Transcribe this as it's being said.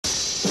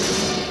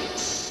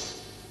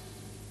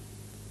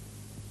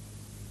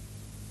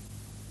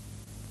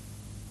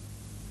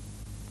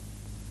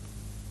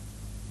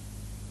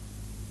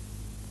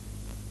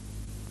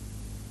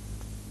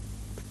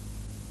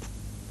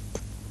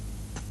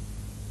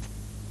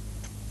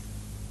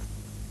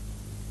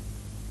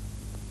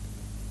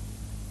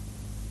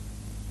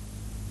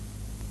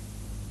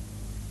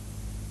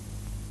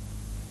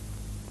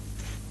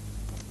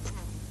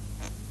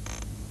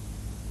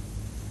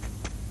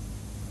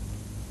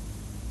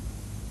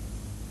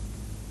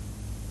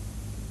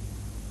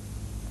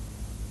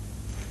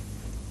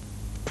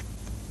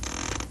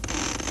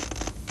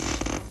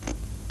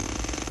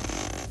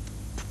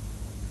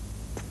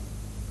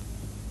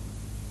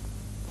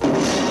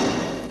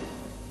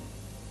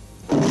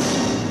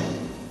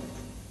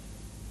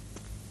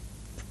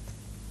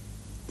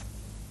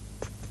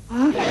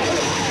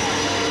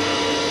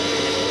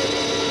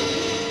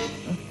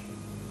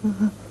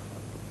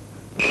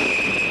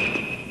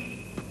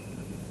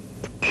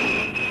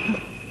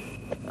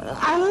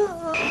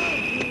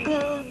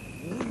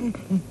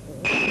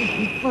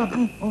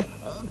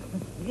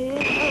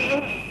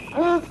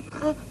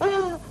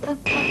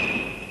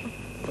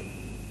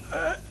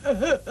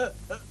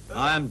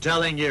I'm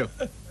telling you,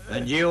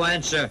 and you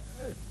answer.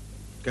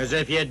 Because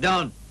if you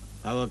don't,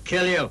 I will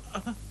kill you.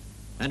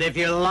 And if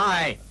you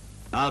lie,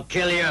 I'll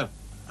kill you.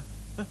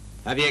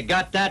 Have you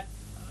got that?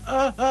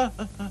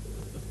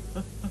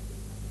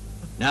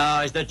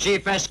 Now, is the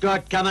chief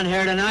escort coming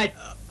here tonight?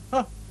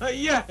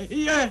 Yeah.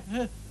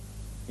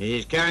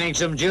 He's carrying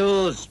some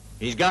jewels.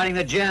 He's guarding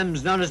the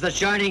gems known as the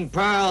Shining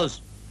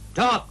Pearls.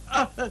 Talk.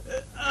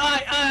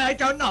 I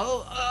don't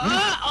know.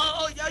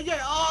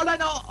 Yeah. All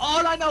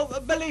I know.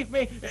 Believe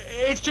me,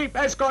 it's Chief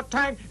Escort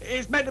Tang.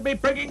 He's meant to be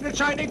bringing the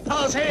Shining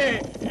Pearls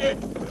here.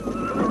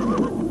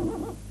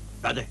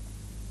 Brother,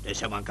 there's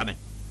someone coming.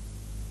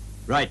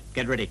 Right,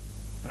 get ready.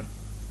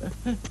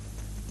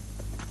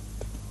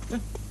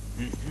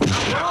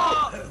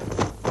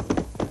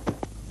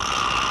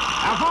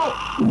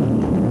 Alpha!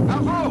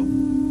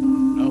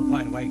 No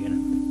point waking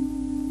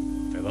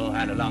him. We've all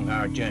had a long,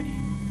 hard journey.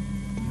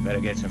 Better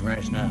get some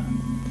rest now,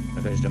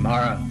 because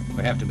tomorrow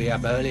we have to be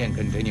up early and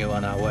continue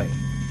on our way.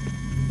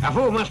 A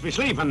fool must be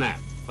sleeping then,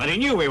 but he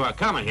knew we were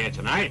coming here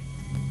tonight.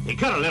 He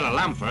cut a little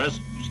lamp for us,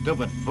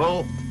 stupid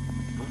fool.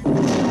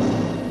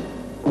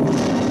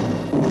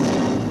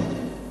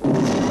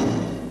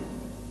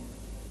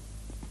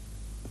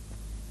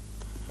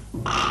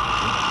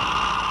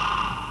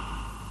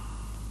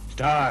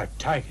 Start,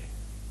 Tiger.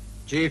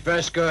 Chief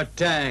Escort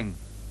Tang,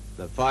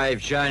 the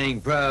 5 Shining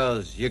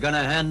Pearls, you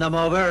gonna hand them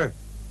over?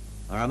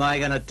 Or am I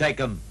gonna take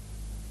them?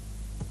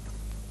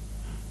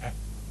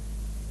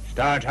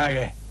 Star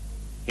Tiger,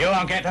 you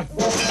won't get them.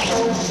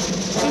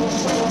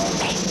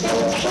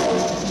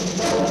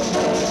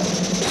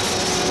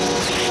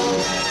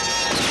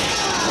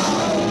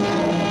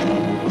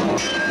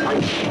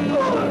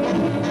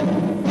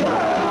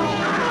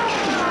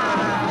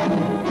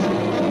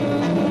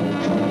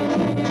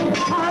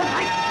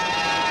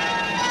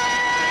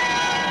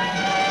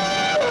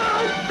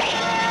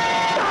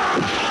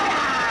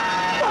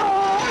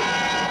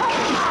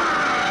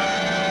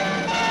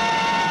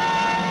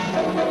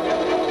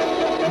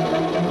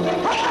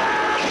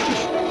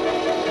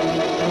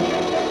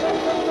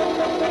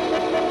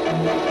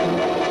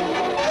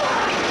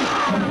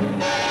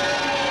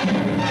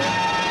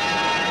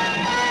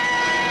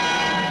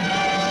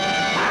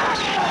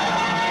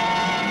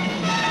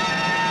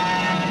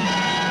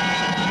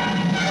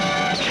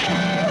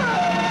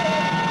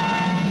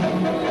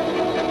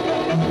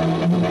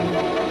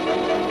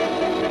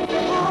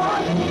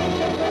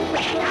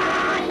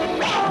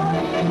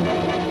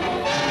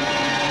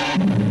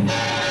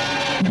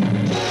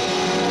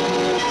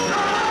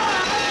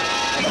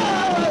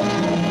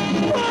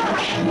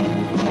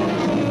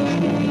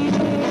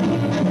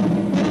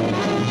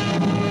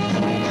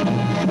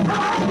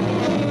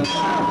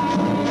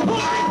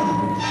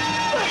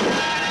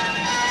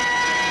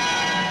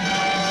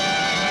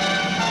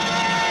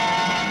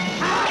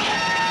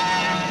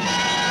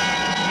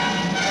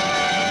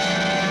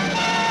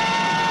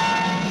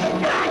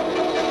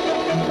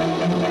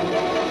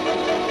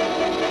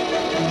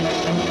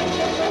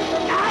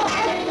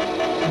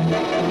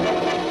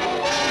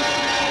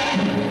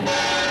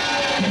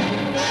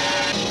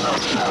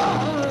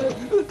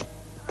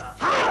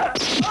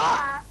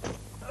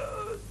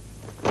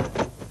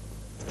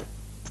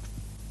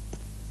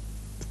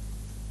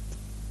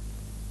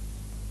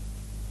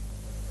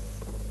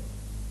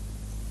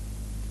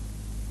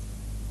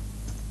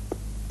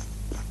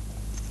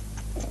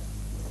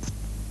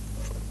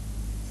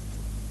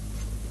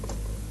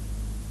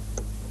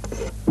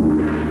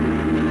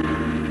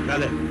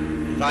 Brother,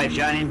 5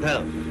 Shining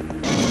Pearls.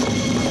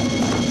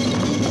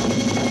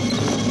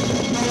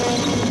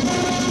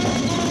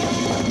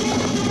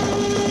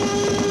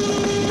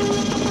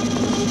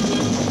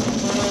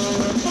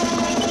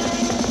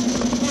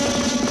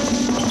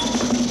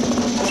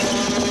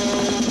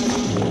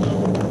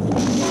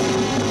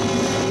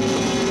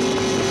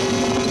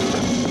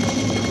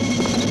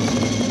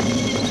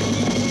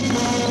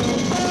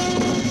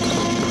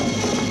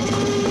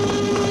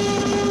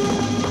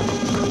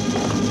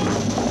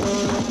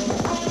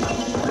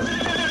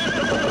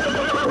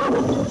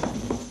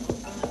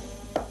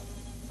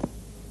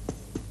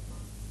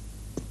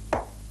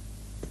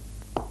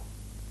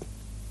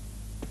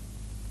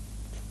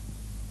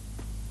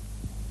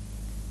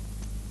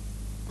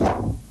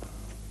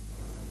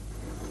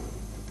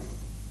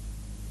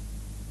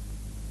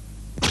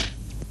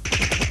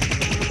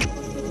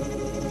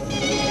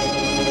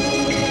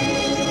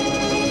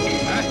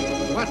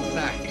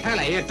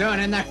 you doing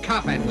in the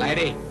coffin,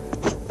 lady?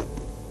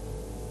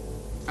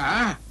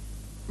 Ah?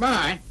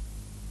 Mine?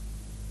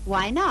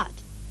 Why not?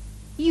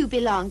 You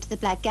belong to the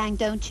Black Gang,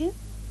 don't you?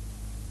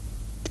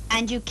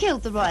 And you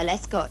killed the royal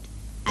escort.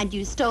 And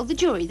you stole the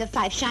jewelry, the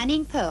 5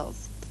 shining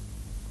pearls.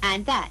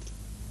 And that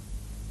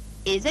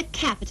is a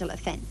capital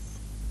offense.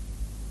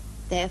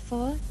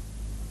 Therefore,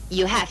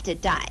 you have to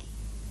die.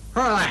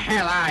 Who the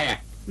hell are you?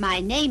 My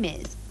name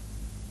is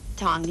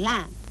Tong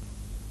Lam.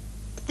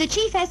 The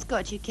chief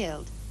escort you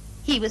killed,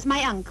 he was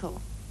my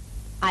uncle.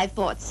 I've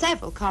bought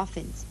several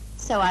coffins,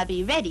 so I'll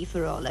be ready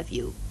for all of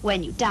you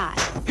when you die.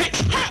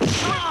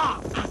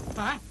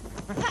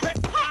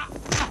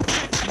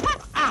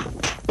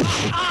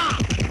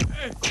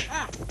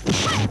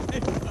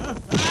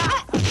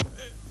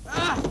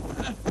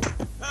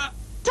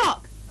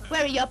 Talk!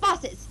 Where are your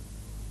bosses?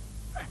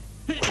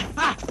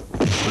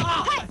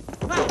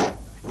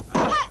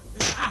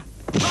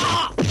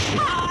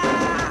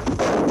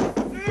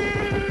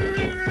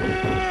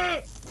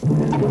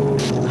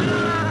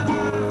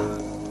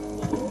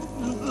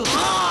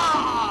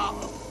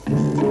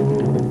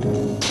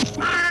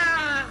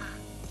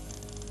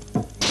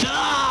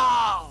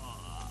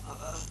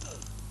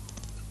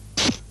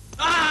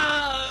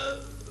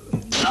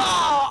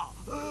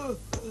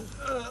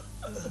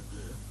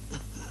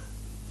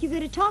 You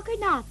gonna talk or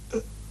not?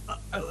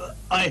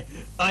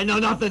 I know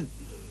nothing.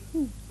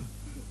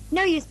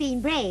 No use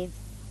being brave.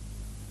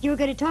 You were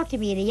gonna talk to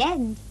me in the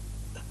end.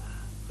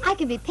 I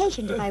can be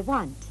patient if I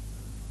want.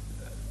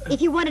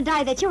 If you want to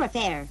die, that's your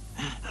affair.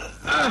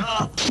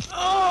 I'll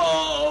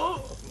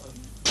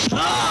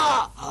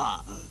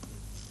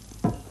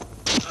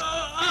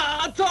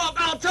talk.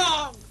 I'll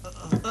talk.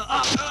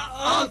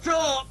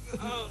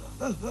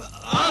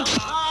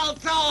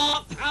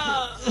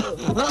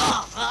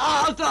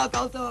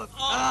 I'll talk.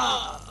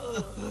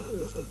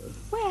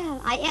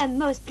 Well, I am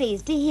most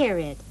pleased to hear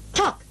it.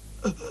 Talk.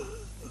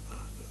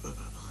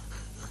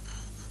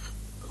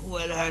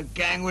 When our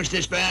gang was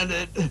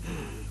disbanded,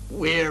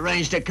 we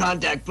arranged a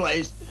contact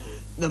place,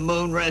 the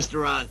Moon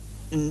Restaurant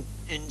in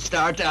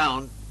Star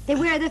Town. Then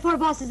where are the four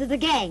bosses of the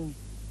gang?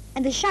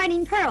 And the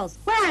Shining Pearls,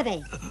 where are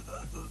they?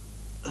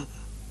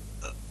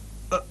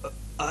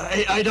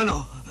 I don't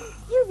know.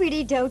 You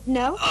really don't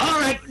know? All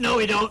right, no,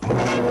 we don't.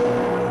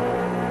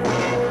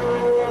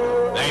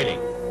 Lady,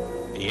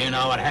 do you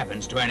know what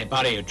happens to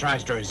anybody who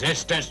tries to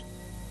resist us?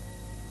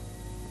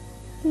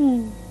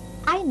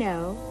 I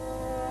know.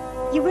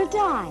 You will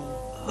die.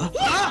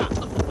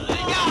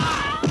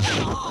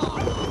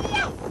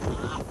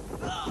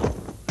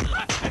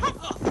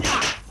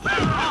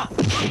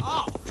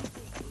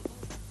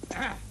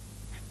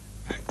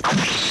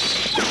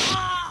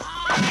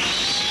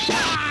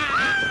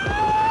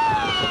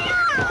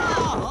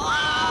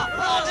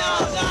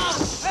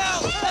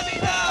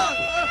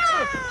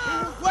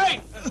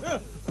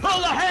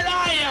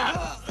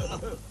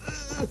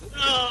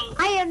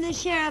 I am the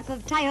sheriff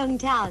of Taiyong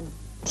Town,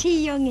 Chi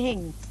Young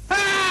Hing.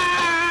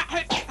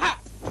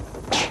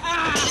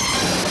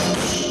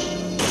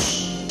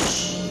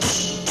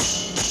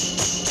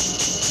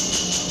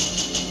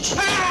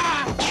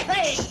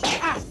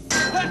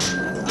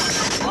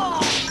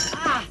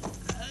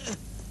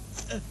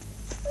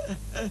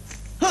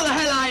 Who the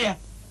hell are you?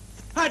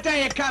 How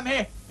dare you come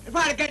here?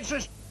 Fight against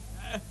us.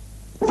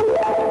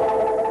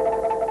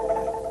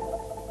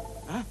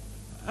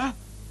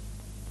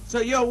 So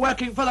you're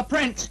working for the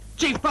prince,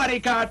 chief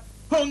bodyguard,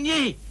 Hung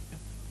Yi.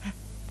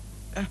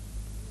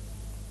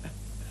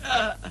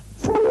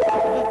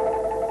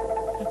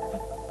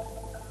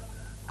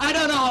 I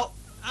don't know.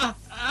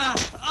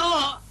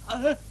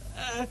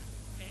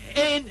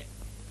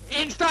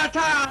 In Star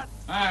Town.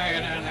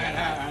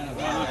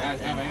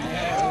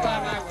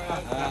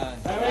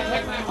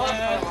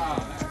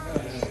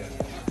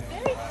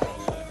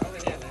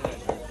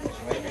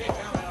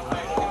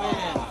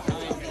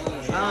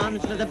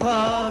 Arms for the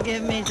poor,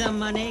 give me some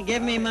money,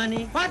 give me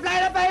money. One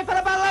plate of pay for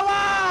a bottle of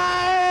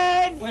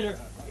wine! Waiter.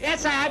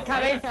 Yes, sir, I'm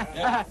coming.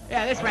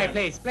 Yeah, this way,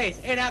 please, please.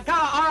 You know, go,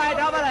 all right,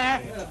 over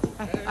there.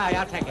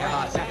 I'll take your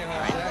horse, sir.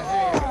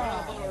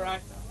 All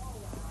right.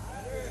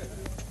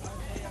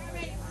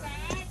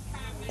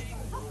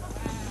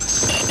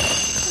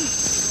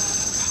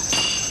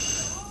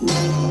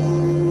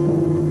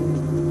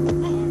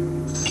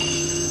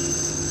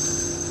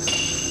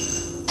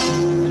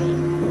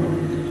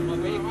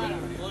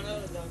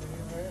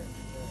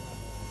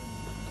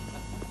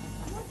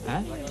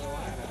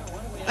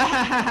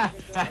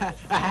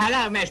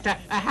 Hello, mister.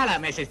 Hello,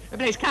 missus.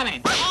 Please come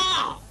in.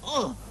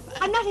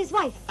 I'm not his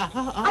wife.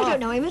 I don't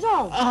know him at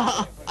all.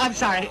 I'm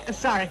sorry.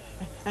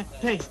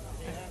 Please.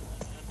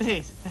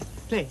 Please.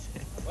 Please.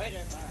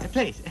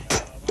 Please.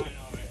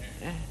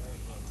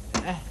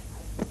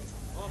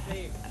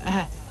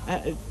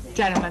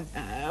 Gentlemen,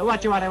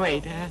 what do you want to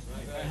eat?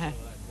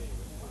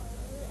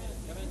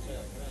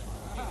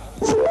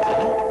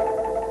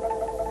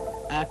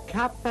 A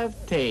cup of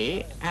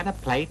tea and a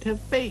plate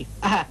of beef.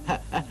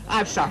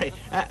 I'm sorry.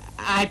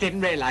 I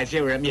didn't realize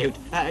you were a mute.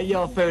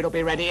 Your food will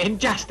be ready in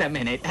just a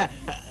minute.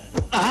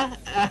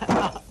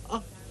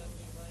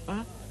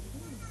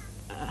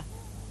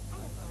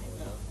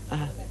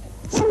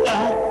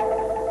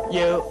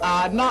 You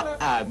are not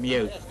a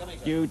mute.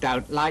 You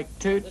don't like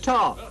to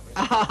talk.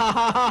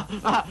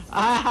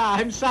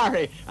 I'm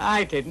sorry.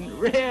 I didn't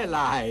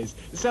realize.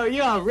 So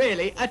you're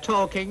really a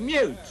talking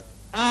mute.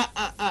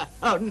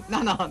 Oh,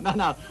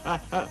 no.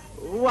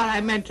 What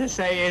I meant to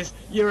say is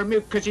you're a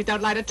mute because you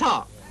don't like to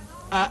talk.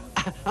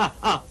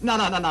 No.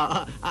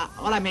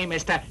 What I mean,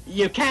 mister,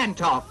 you can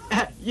talk.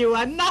 You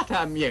are not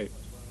a mute.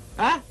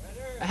 Huh?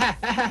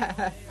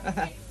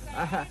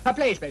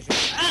 Please, mister.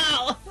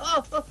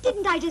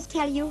 Didn't I just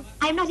tell you?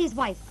 I'm not his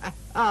wife.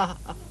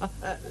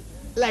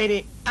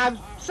 Lady, I'm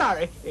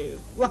sorry.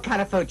 What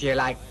kind of food do you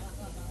like?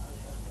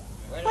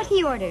 What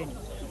he ordered.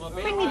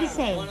 Bring me the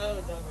same.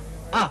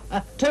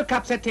 2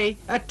 cups of tea,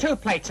 2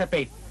 plates of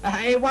beef.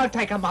 It won't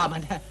take a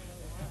moment.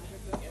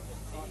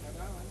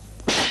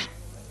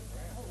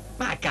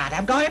 My God,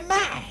 I'm going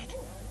mad.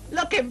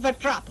 Looking for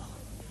trouble.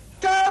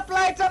 2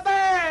 plates of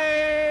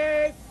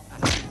beef!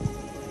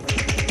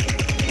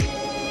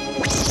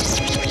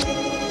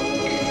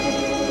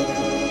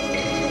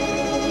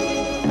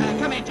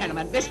 Come in,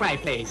 gentlemen. This way,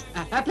 please.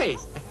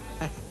 Please.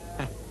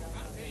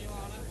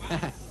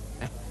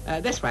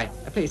 This way.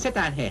 Please, sit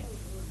down here.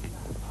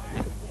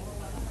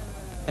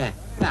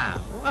 Now,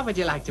 what would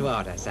you like to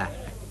order, sir?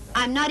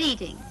 I'm not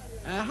eating.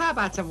 How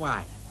about some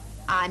wine?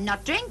 I'm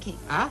not drinking.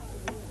 Huh?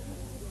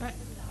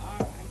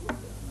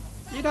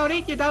 You don't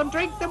eat, you don't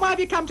drink, then why have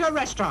you come to a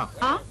restaurant?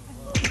 Huh?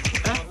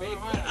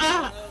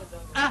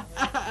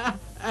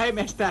 Hey,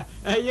 mister,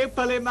 are you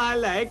pulling my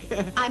leg?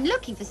 I'm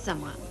looking for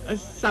someone.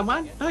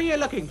 Someone? Who are you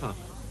looking for?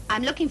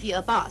 I'm looking for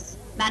your boss,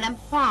 Madame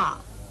Hua.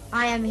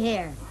 I am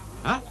here.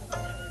 Huh?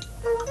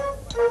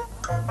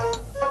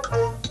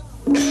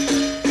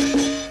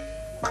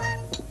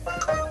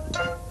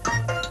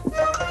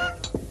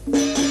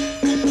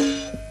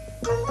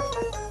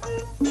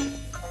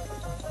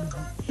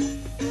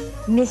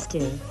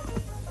 Mister,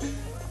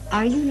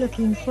 are you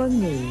looking for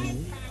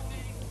me?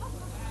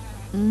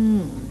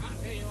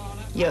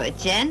 You're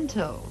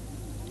gentle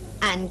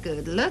and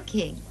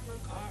good-looking,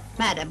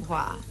 Madame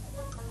Hua.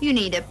 You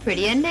need a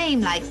prettier name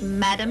like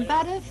Madame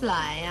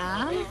Butterfly,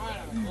 huh?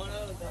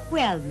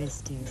 Well,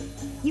 mister,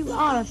 you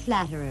are a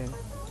flatterer.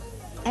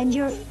 And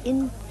you're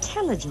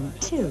intelligent,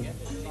 too.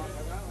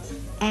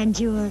 And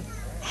you're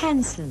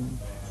handsome.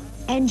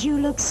 And you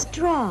look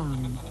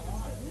strong.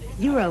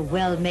 You're a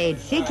well-made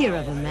figure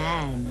of a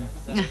man.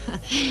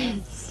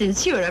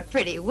 Since you're a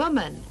pretty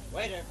woman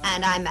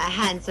and I'm a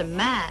handsome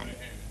man,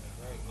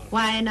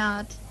 why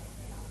not?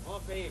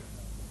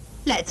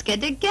 Let's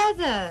get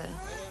together.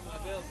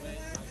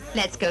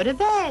 Let's go to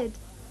bed.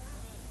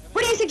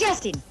 What are you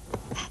suggesting?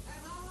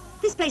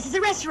 This place is a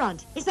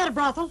restaurant. It's not a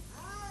brothel.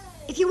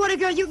 If you want a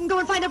girl, you can go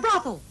and find a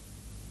brothel.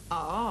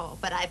 Oh,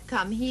 but I've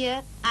come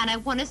here and I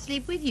want to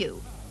sleep with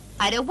you.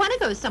 I don't want to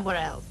go somewhere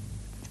else.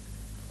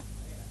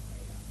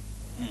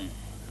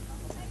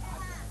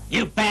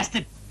 You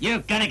bastard! You're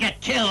gonna get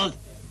killed!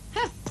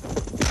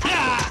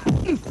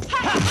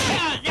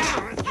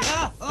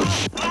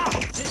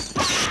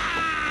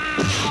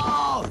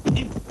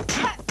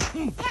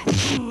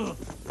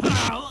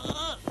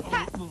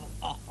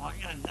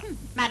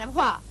 Madame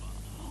Hua,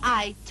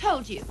 I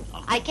told you.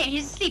 I came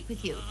here to sleep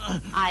with you.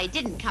 I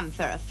didn't come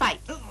for a fight.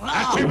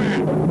 That's too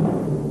bad.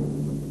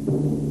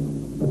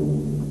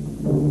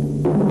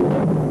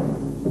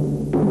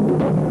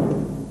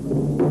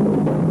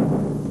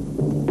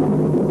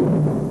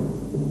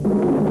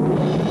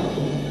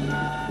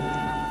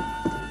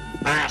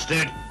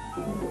 Bastard!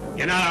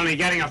 You're not only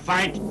getting a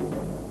fight,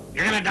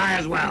 you're gonna die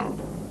as well.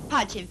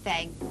 Pa Chin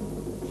Feng,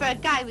 for a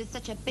guy with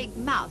such a big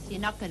mouth, you're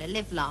not going to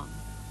live long.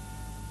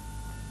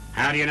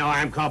 How do you know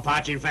I'm called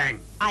Pachin Feng?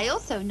 I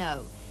also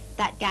know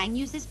that gang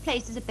used this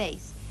place as a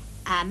base,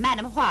 and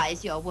Madame Hua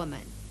is your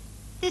woman.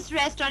 This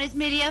restaurant is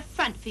merely a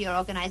front for your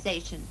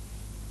organization.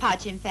 Pa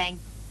Chin Feng,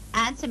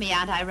 answer me,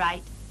 aren't I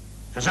right?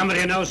 For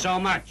somebody who knows so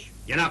much,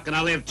 you're not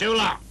gonna live too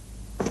long.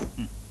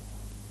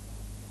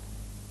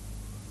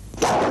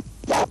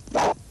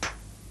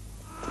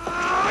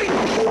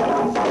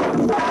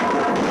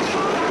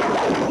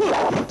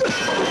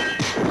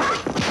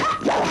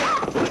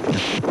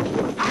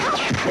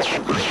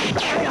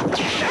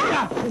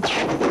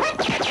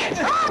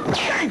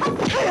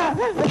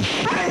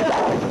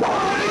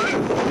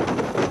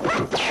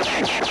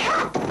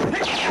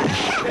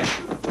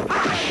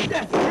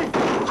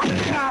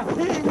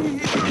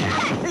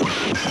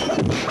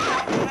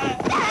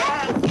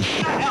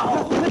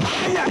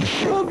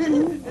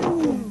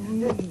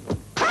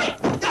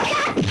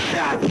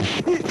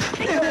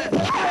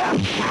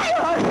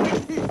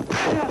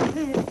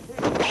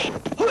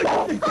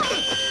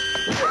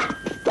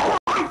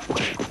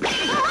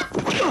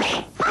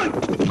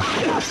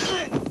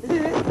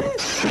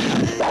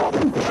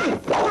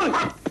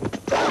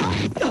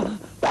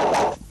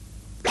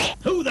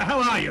 Who the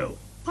hell are you?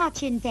 Pa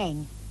Chin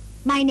Feng.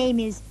 My name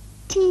is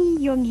T.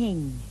 Young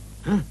Hing.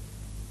 Huh?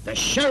 The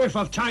Sheriff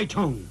of Tai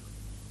Tong,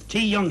 T.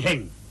 Young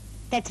Hing.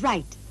 That's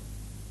right.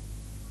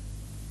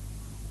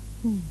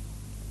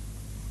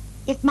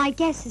 If my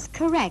guess is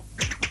correct,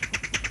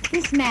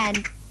 this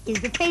man is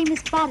the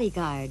famous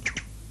bodyguard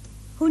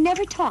who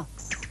never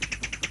talks,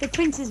 the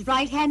prince's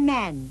right-hand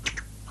man,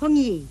 Hung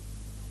Yi.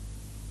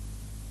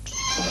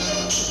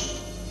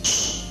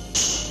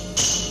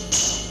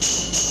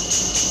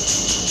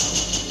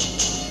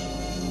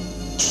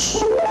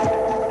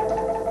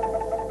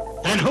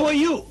 Then who are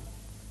you?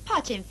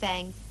 Pachin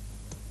Fang.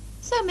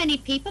 So many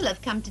people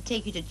have come to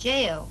take you to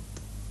jail.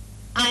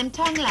 I'm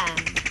Tong Lam.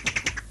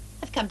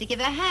 I've come to give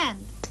a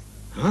hand.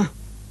 Huh?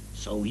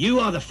 So you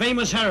are the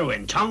famous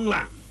heroine, Tong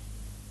Lam.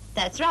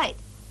 That's right.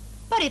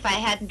 But if I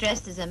hadn't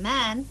dressed as a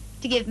man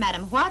to give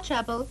Madame Hua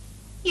trouble,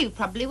 you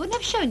probably wouldn't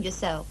have shown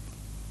yourself.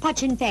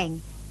 Pachin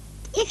Fang,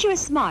 if you're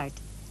smart,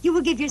 you will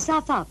give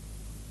yourself up.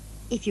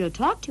 If you'll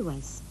talk to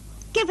us,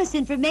 give us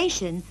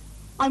information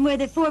on where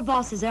the 4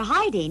 bosses are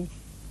hiding,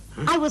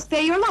 I will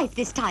spare your life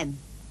this time.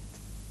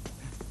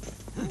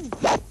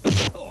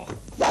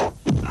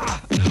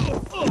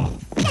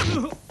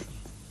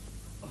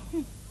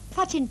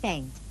 Pachin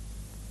Fang,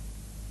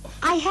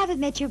 I haven't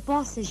met your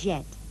bosses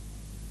yet,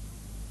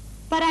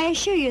 but I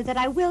assure you that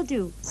I will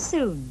do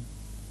soon.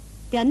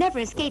 They'll never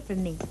escape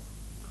from me.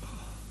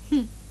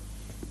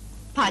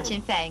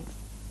 Pachin Fang,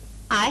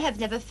 I have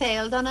never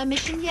failed on a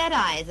mission yet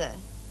either.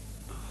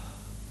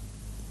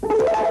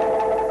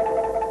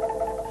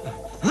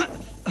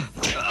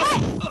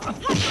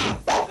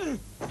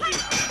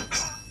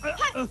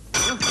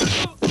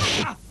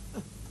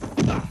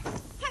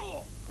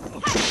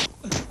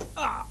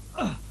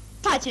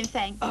 Pachin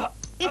Fang,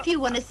 if you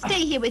want to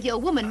stay here with your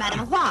woman,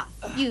 Madame Hua,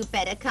 you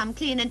better come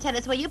clean and tell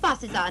us where your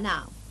bosses are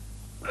now.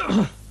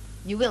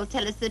 You will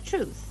tell us the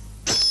truth.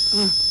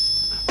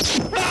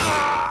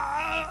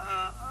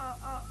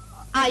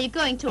 Are you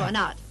going to or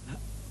not?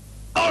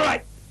 All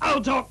right,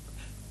 I'll talk.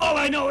 All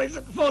I know is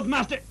that the 4th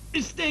Master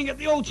is staying at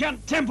the old Chan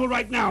temple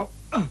right now.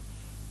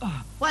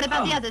 What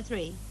about the other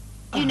 3?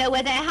 Do you know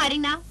where they're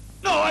hiding now?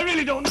 No, I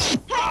really don't know.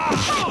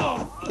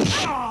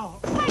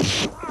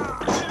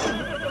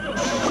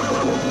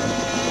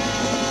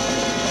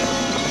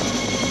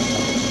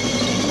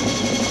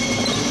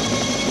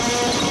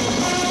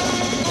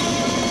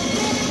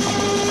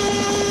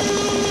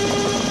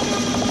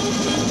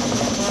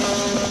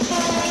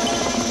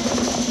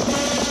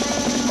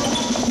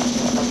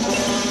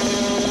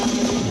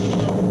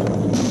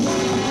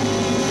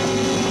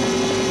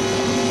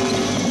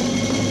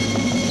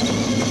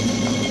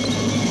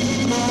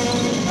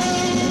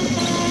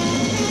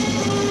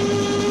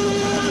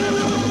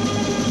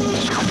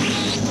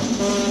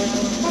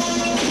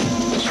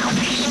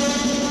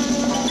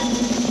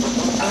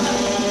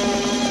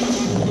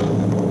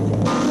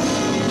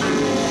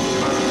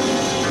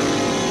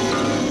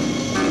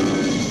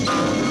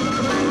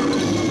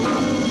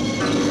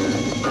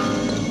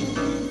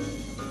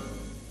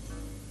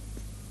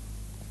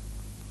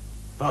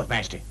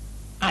 Master,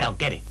 I don't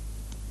get it.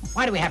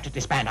 Why do we have to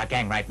disband our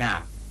gang right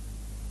now?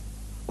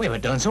 We were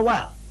doing so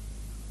well.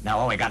 Now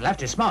all we got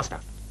left is small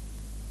stuff.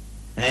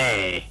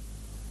 Hey,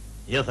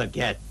 you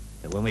forget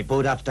that when we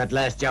pulled off that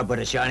last job with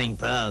the Shining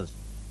Pearls,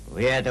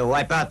 we had to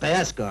wipe out the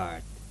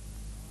escort.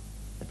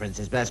 The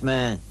prince's best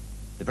man.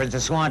 The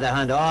princess sworn to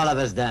hunt all of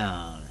us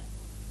down.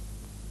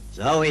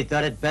 So we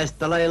thought it best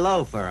to lay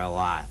low for a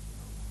while.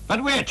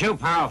 But we're too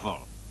powerful.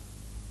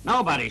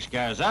 Nobody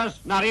scares us.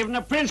 Not even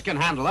the prince can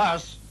handle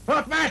us.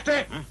 4th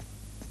Master! Huh?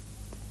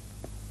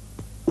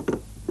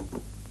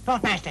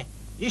 4th Master,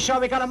 you sure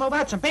we gotta move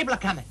out? Some people are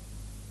coming.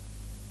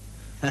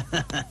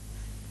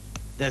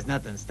 There's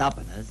nothing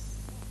stopping us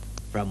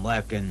from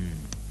working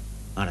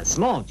on a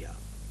small job.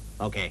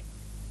 Okay,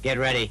 get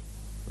ready.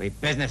 We've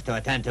business to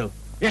attend to.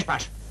 Yes,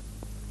 boss.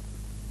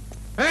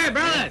 Hey,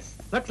 brothers!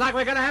 Looks like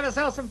we're gonna have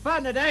ourselves some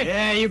fun today.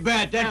 Yeah, you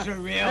bet. That's a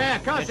real. Yeah,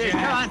 of course it is.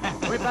 Come on.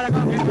 We better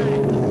go get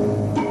ready.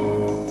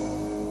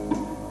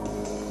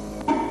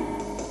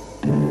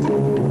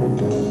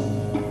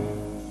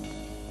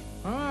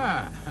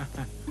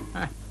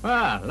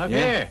 Well, look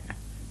here.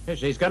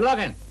 She's good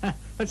looking.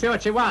 Let's see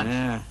what she wants.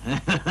 Yeah.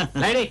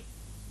 Lady,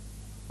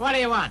 what do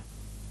you want?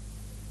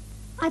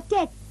 A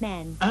dead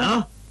man.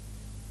 Huh?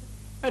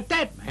 A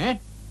dead man?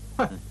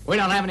 We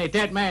don't have any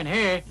dead men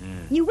here.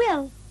 You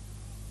will.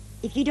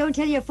 If you don't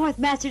tell your 4th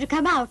Master to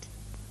come out,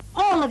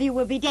 all of you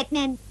will be dead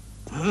men.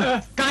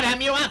 Goddamn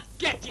you, I'll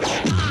get you.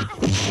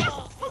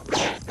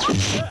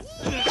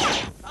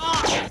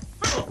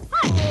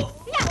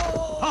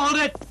 Hold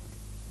it.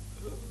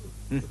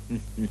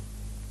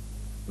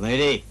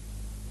 Lady,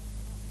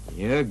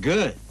 you're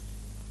good.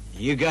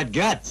 You got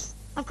guts.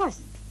 Of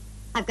course.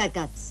 I've got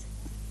guts.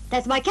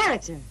 That's my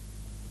character.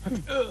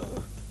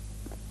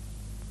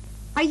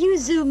 Are you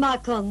Zuma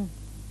Kung?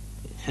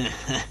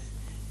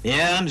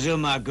 Yeah, I'm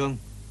Zuma Kung.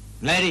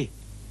 Lady,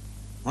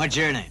 what's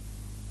your name?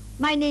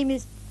 My name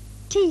is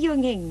Ti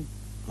Yung Hing.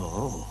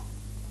 Oh.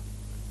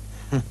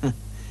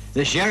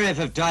 The sheriff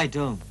of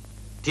Taitung,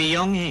 Ti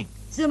Yung Hing.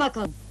 Zuma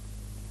Kung,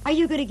 are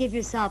you going to give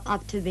yourself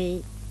up to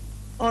me?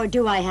 Or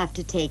do I have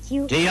to take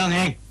you? Ti Yung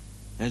Hing,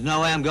 there's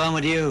no way I'm going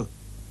with you.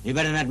 You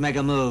better not make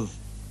a move.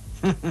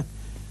 Or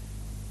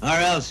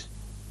else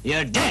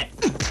you're dead.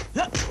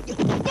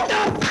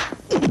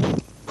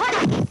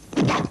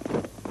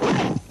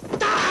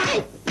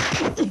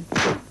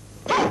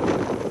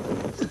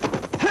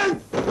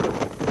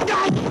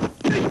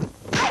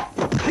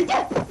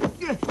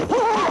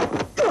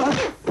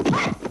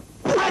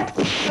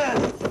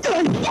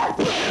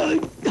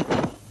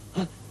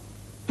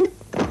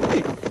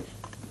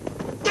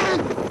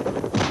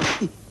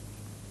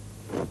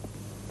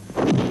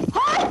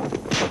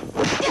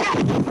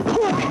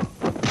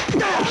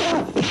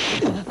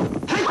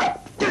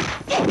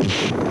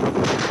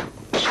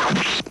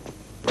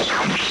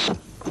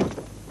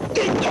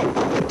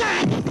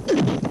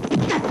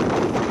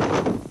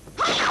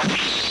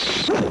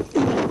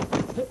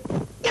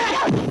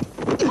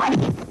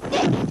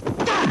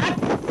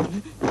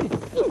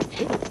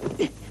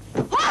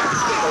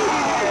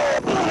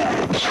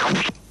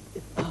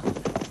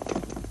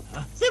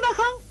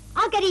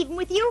 I'll get even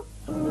with you.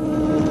 No,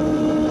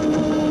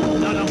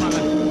 Mother.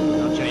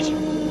 Don't chase her.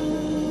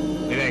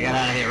 We better get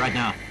out of here right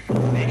now.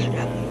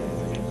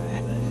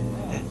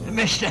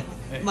 Mister,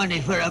 money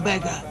for a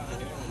beggar.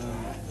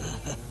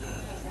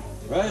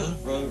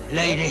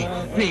 Lady,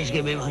 please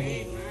give me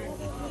money.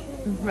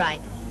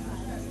 Right.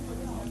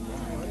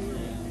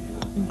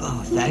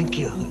 Oh, thank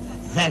you.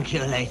 Thank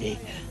you, lady.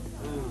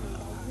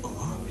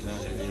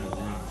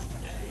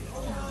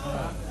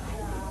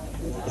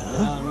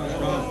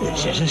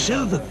 This is a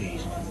silver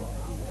piece.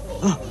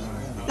 Oh,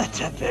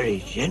 that's a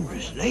very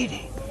generous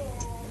lady.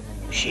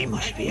 She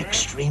must be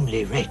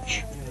extremely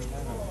rich.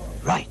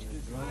 Right,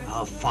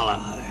 I'll follow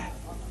her.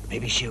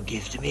 Maybe she'll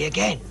give to me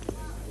again,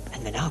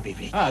 and then I'll be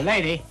rich. Oh,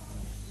 lady.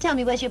 Tell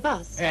me, where's your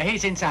boss?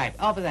 He's inside,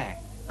 over there.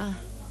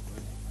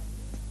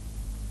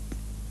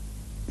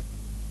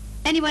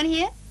 Anyone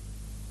here?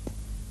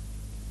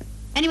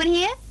 Anyone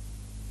here?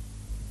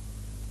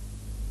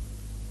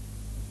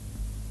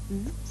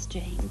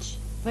 Strange.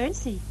 Where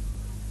is he?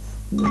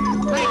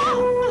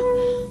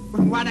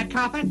 Want a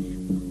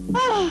coffin?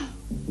 Oh,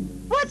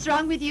 what's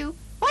wrong with you?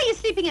 Why are you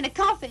sleeping in a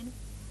coffin?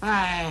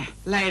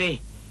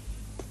 Lady.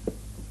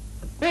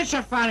 It's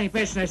a funny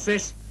business,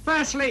 this.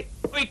 Firstly,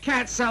 we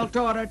can't sell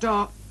door to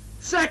door.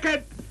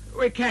 Second,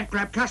 we can't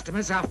grab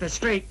customers off the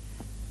street.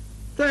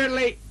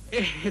 Thirdly,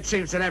 it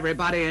seems that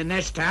everybody in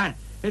this town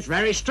is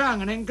very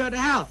strong and in good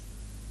health.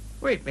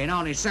 We've been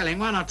only selling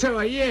 1 or 2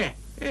 a year.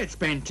 It's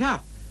been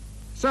tough.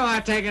 So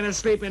I've taken to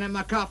sleeping in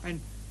my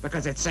coffin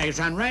because it saves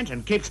on rent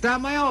and keeps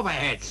down my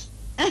overheads.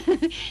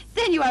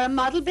 Then you are a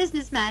model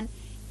businessman.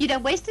 You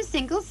don't waste a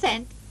single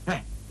cent.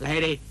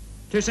 Lady,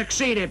 to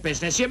succeed in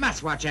business, you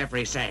must watch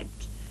every cent.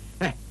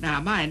 Now,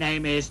 my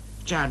name is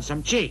Chang.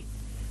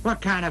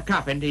 What kind of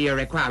coffin do you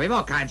require? We've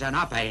all kinds on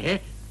offer here.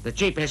 The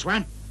cheapest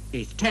one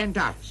is $10.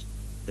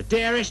 The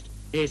dearest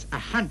is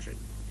 $100.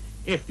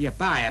 If you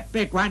buy a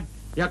big one,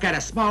 you'll get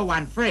a small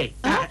one free.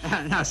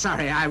 No,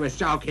 sorry, I was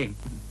joking.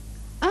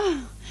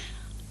 Oh,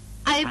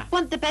 I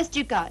want the best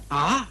you got.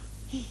 Ah?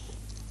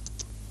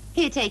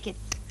 Here, take it.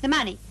 The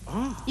money.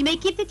 Oh. You may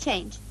keep the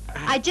change.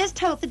 I just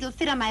hope it'll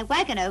fit on my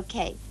wagon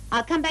okay.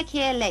 I'll come back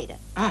here later.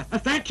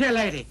 Thank you,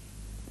 lady.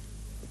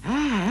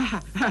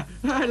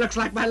 It looks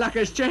like my luck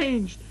has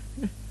changed.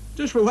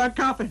 Just for one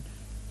coffin.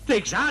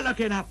 Things are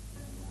looking up.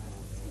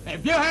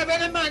 If you have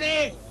any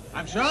money,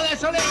 I'm sure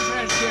this will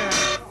interest you.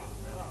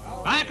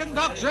 My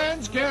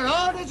concoctions cure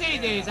all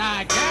diseases,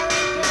 I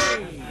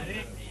guarantee.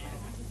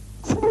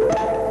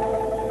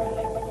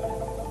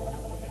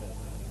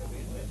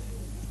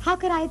 How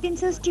could I have been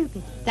so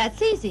stupid?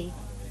 That's easy.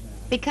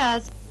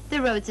 Because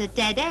the road's a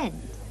dead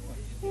end.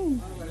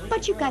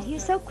 But you got here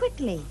so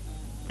quickly.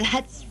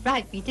 That's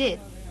right, we did.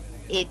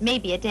 It may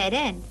be a dead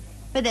end,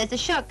 but there's a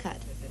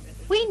shortcut.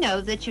 We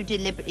know that you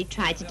deliberately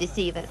tried to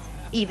deceive us.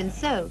 Even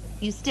so,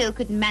 you still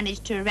couldn't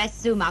manage to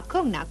arrest Zuma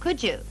Kung now,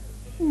 could you?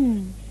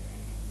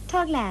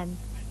 Toglan,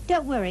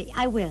 don't worry,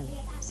 I will.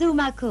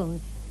 Zuma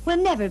Kung will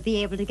never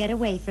be able to get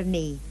away from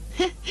me.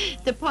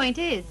 The point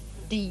is,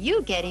 do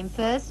you get him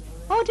first,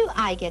 or do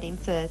I get him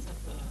first?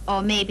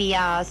 Or maybe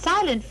our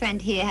silent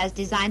friend here has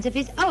designs of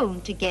his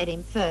own to get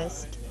him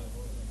first.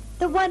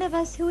 The one of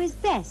us who is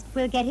best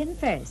will get him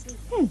first.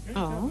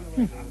 Oh.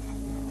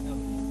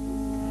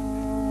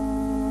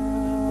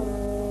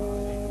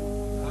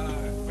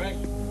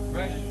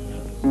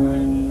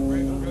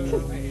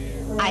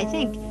 I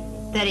think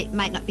that it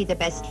might not be the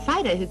best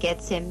fighter who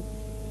gets him,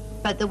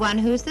 but the one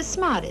who's the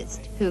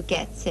smartest who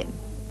gets him.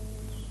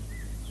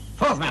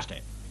 Fourth Master,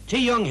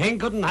 Young Hing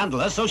couldn't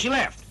handle us, so she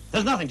left.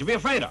 There's nothing to be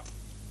afraid of.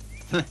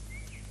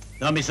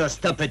 Don't be so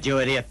stupid, you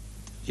idiot.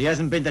 She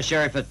hasn't been the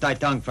sheriff of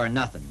Tang for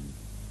nothing.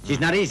 She's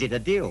not easy to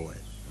deal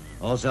with.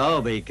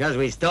 Also, because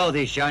we stole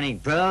these shining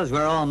pearls,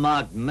 we're all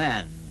marked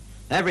men.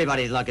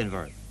 Everybody's looking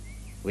for it.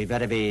 We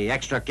better be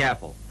extra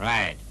careful.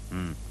 Right.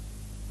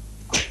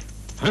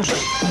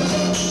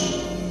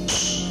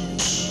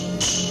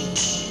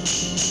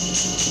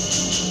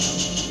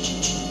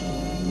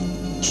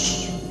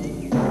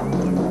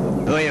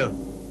 Who are you?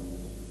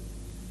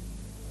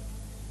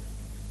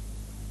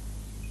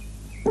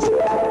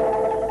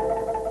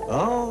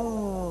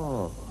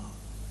 Oh,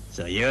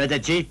 so you're the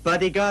chief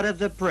bodyguard of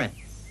the prince.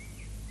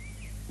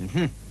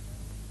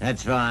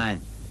 That's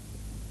fine.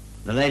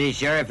 The lady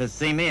sheriff has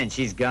seen me and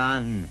she's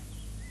gone.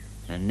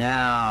 And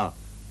now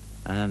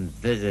I'm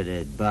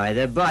visited by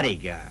the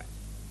bodyguard.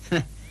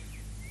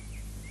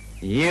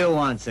 You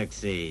won't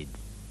succeed.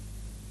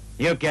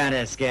 You can't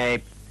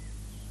escape.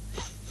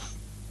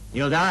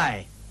 You'll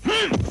die.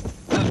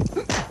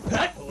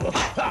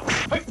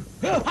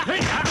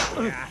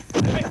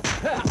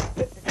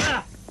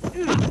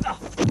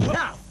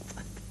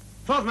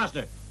 Fourth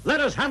Master, Let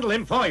us handle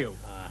him for you.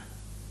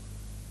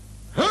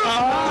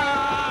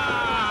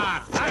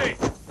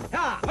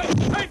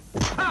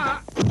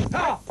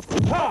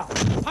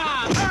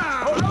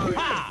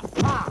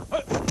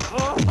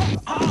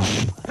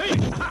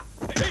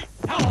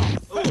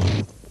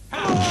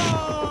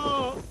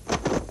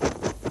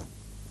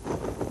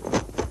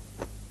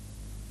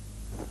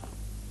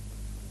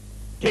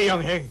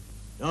 Young,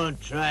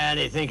 don't try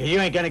anything, because you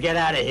ain't gonna get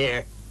out of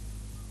here.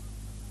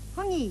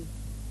 Hongi,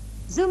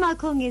 Zuma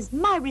Kung is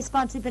my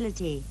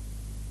responsibility.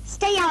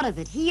 Stay out of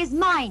it. He is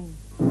mine.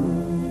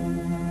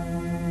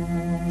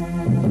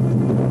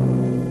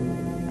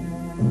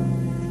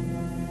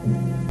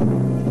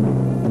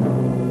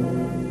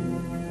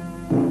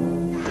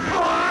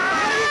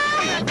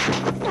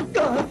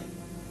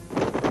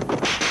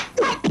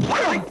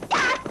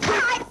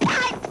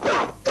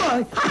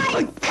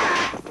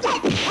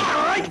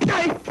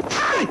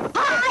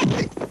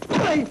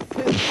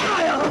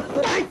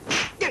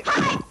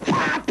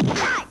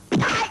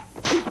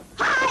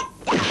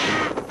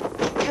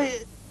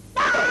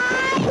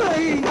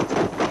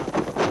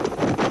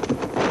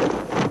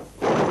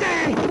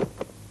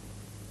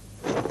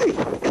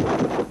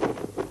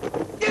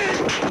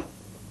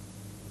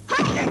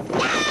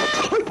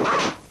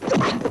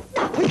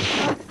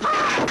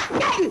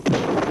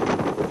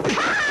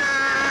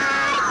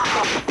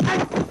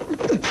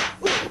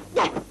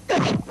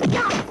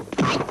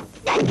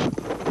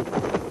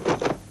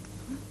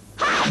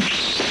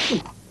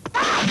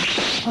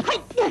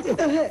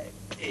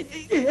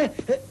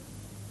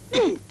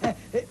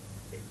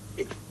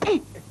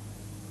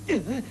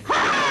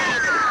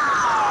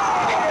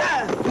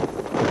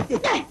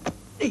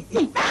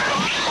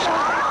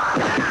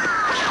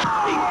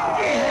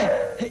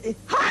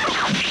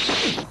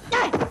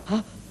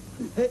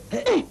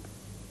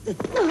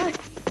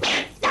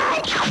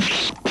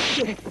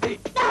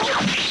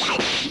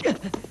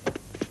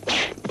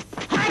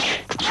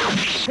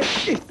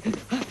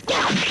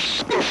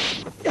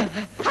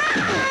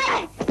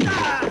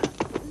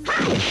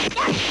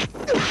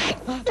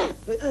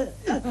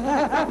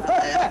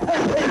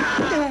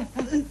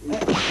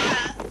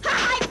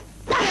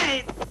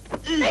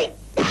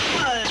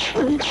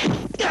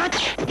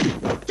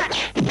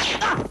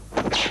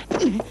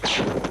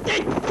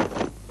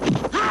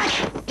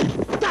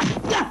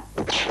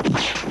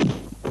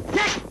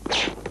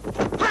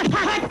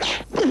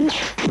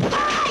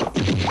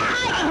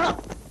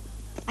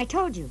 I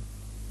told you,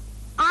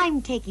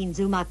 I'm taking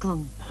Zuma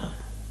Kung.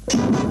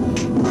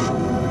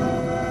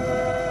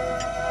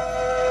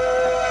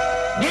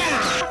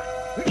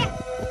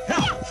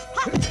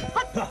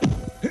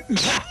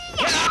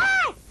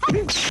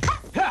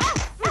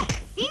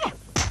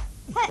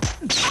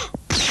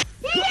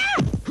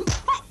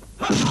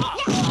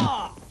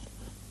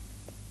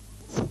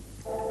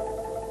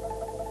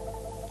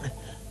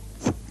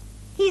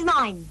 He's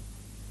mine.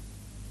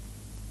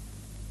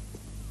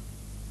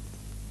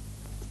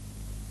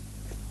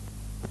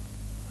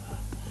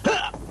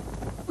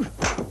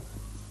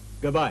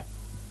 Goodbye.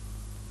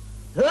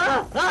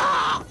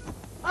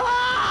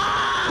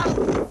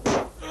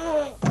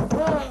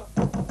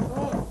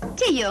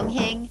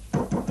 Young-hing,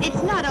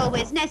 it's not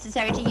always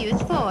necessary to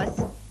use force.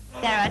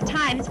 There are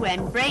times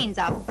when brains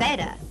are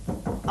better.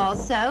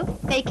 Also,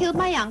 they killed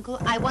my uncle.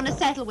 I want to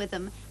settle with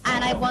them,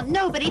 and I want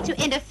nobody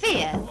to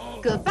interfere.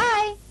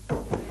 Goodbye.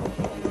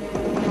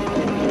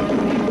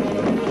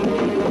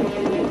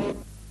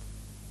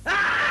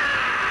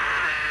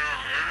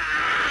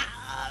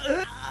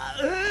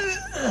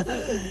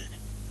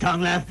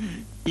 Tonglam,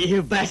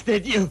 you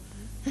bastard, you!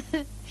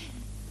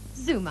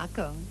 Zuma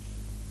Kung,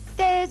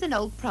 there's an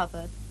old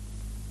proverb.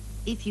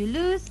 If you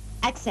lose,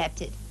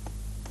 accept it.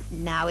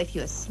 Now, if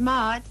you're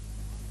smart,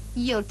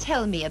 you'll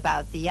tell me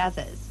about the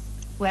others.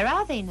 Where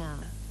are they now?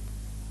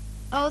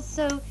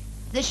 Also,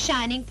 the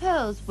shining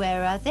pearls,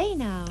 where are they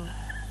now?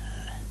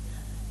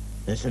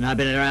 Listen, I've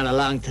been around a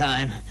long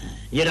time.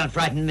 You don't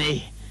frighten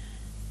me.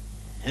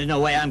 There's no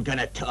way I'm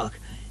gonna talk.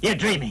 You're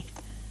dreaming.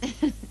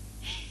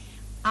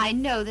 I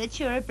know that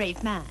you're a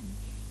brave man,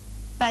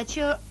 but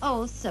you're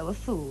also a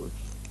fool.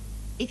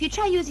 If you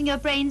try using your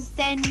brains,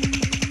 then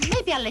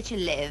maybe I'll let you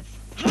live.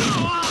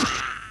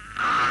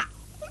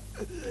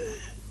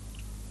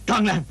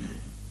 Tonglam,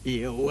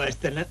 you're worse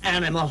than an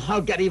animal.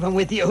 I'll get even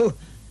with you.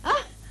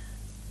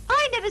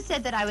 I never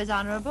said that I was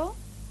honorable.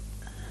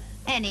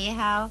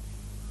 Anyhow,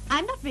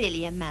 I'm not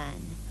really a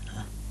man.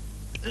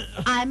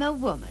 I'm a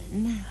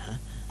woman.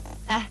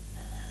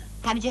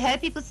 Haven't you heard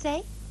people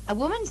say, a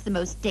woman's the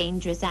most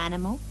dangerous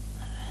animal?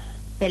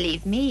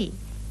 Believe me,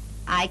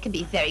 I can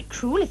be very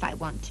cruel if I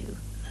want to.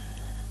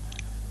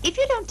 If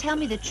you don't tell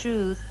me the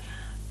truth,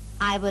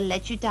 I will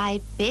let you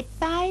die bit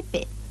by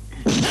bit.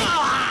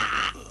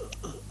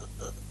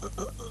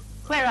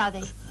 Where are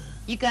they?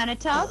 You gonna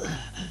talk?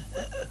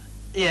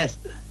 Yes,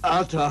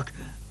 I'll talk.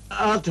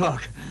 I'll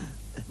talk.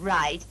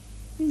 Right.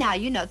 Now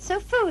you're not so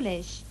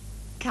foolish.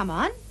 Come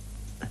on.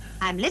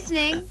 I'm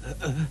listening.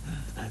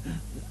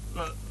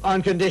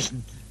 On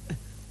condition.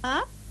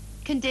 Huh?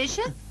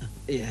 Condition?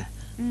 Yeah.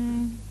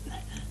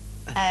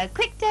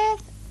 Quick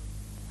death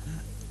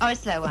or a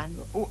slow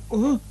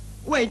one?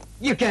 Wait,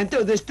 you can't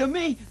do this to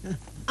me.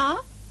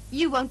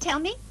 You won't tell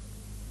me?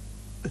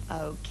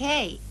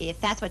 Okay, if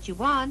that's what you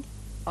want.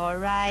 All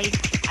right.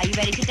 Are you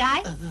ready to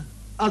die?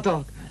 I'll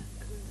talk.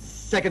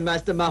 Second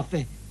Master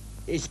Mafe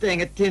is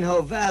staying at Tin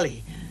Ho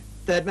Valley.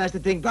 Third Master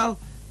Ting Bao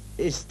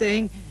is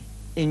staying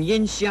in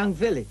Yinxiang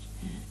Village.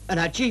 And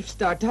our chief,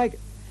 Star Tiger,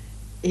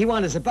 he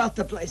wanders about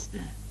the place.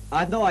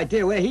 I've no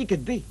idea where he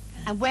could be.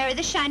 And where are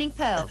the shining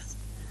pearls?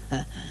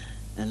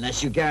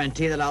 Unless you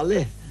guarantee that I'll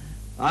live.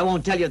 I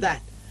won't tell you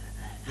that.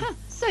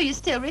 So you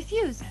still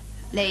refuse?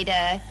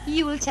 Later,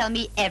 you will tell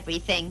me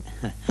everything.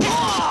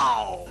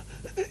 Oh!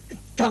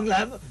 Tongue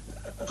Lam!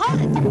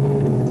 Hold it!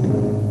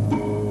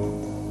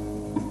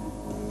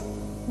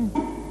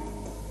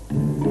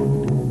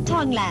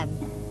 Tang Lam,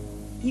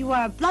 you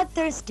are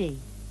bloodthirsty,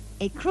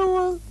 a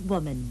cruel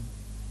woman.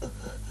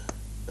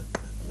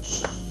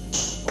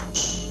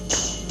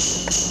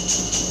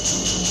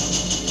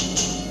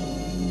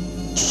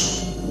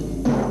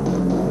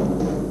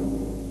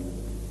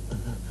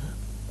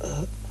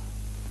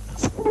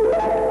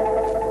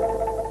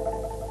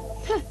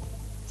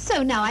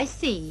 So now I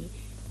see.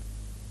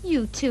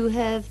 You two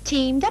have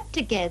teamed up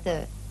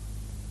together.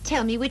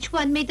 Tell me which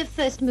one made the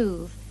first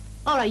move,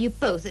 or are you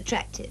both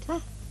attracted?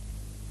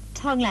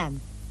 Tang Lam,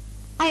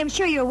 I am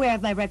sure you're aware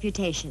of my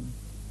reputation.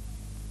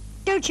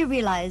 Don't you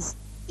realize,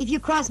 if you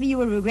cross me, you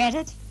will regret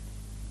it?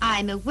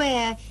 I'm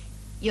aware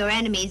your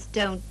enemies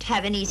don't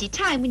have an easy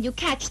time when you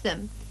catch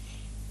them.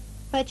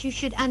 But you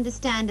should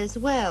understand as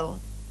well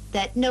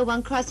that no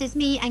one crosses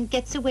me and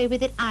gets away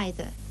with it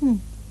either.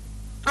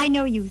 I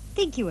know you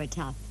think you are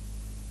tough,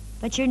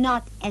 but you're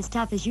not as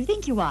tough as you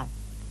think you are.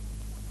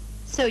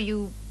 So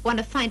you want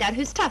to find out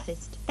who's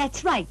toughest?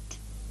 That's right.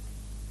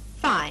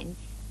 Fine.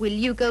 Will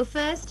you go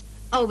first,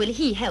 or will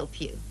he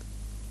help you?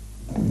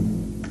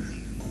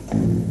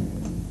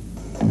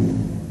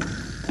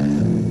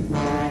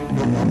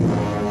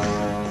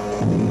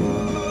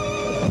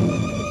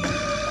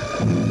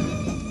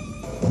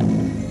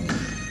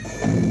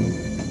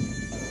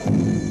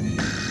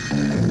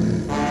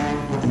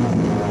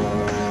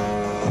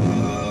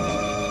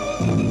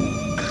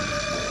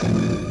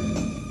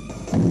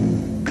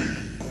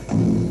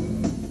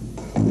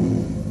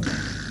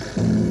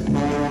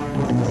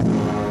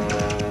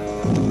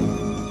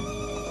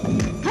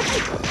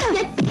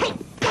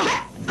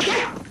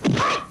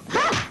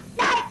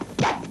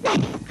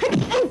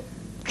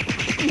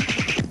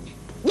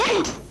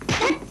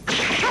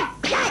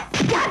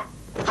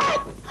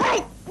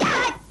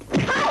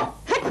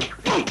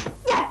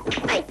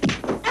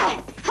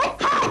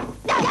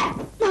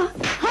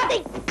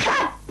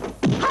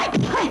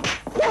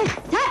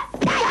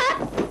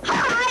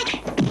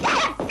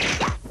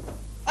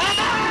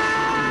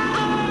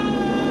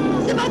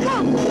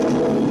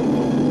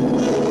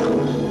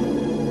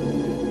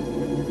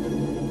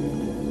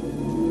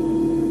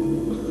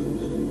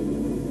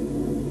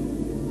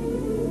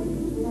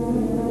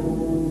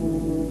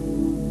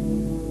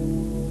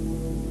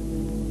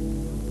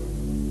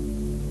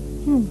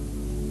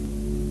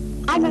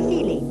 I'm a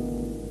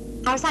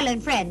feeling. Our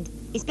silent friend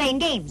is playing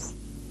games.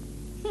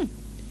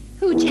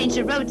 Who changed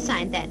the road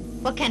sign then?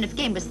 What kind of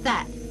game was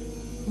that?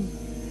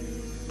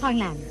 Tang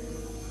Lam,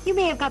 you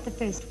may have got the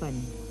first one,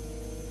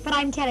 but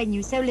I'm telling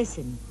you, so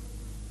listen.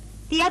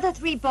 The other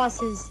 3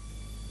 bosses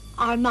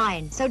are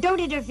mine, so don't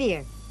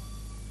interfere.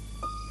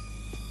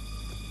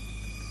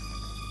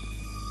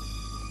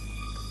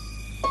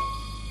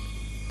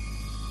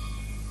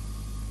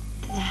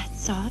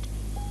 That's odd.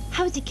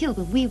 How was he killed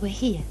when we were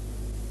here?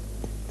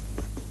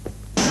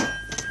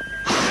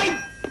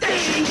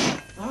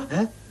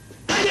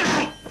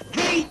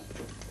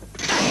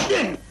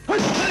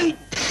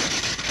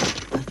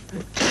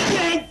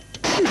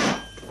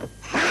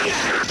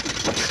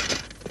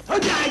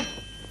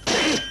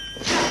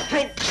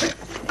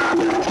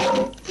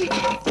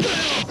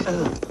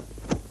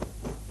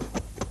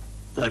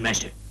 Third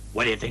Master,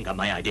 what do you think of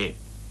my idea?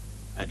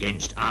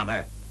 Against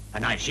armor, a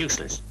knife's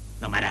useless,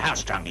 no matter how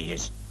strong he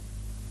is.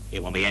 He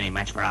won't be any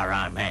match for our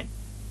armed men.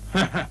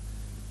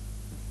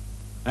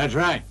 That's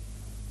right.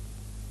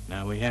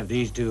 Now we have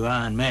these 2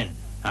 armed men.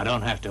 I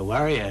don't have to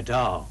worry at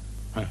all.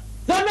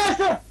 Third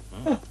Master!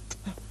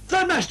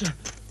 Third Master!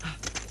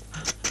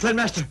 Third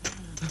Master!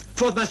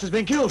 Fourth Master's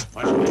been killed.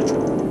 What's that?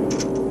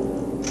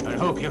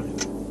 And who killed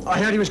him? I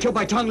heard he was killed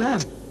by Tang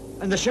Lam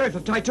and the sheriff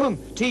of Taitung,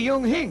 Ti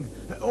Yung Hing.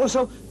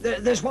 Also,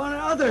 there's one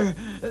other,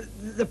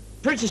 the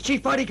prince's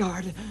chief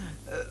bodyguard,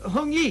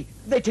 Hung Yi.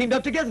 They teamed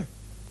up together.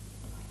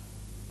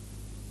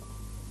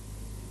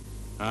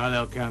 Oh,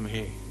 they'll come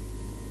here.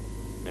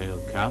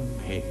 They'll come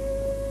here.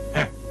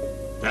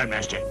 Third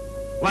Master,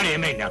 what do you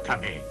mean they'll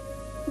come here?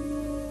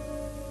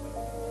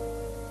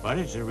 What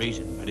is the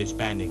reason for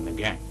disbanding the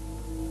gang?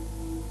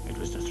 It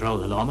was to throw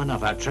the lawman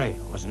off our trail,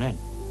 wasn't it?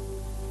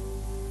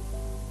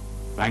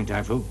 Fang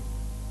Tai-Fu,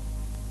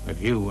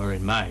 if you were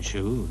in my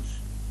shoes,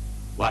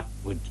 what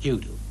would you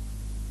do?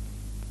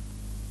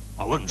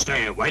 I wouldn't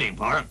stay here waiting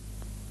for him.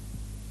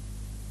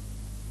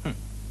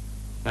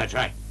 That's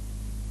right.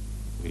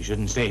 We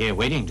shouldn't stay here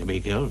waiting to be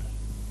killed.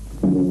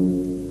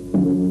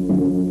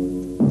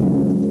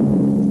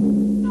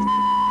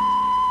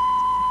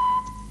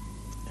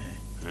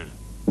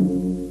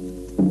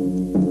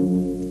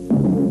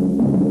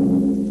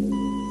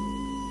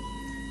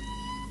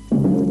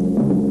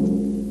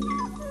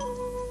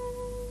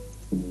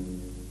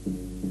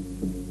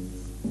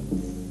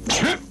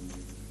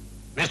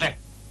 Mister,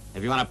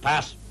 if you want to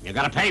pass, you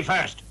gotta pay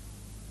first.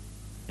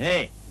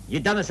 Hey, you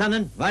dumb or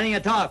something? Why don't you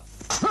talk?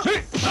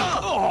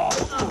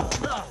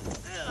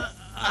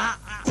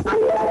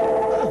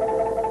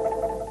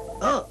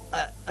 Oh,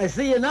 I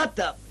see you're not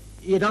dumb.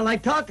 You don't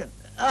like talking.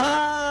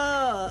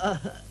 Oh,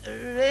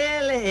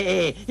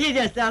 really? You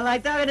just don't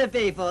like talking to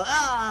people.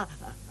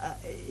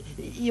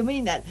 You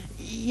mean that?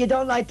 You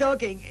don't like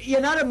talking.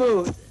 You're not a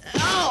mood.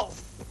 Oh!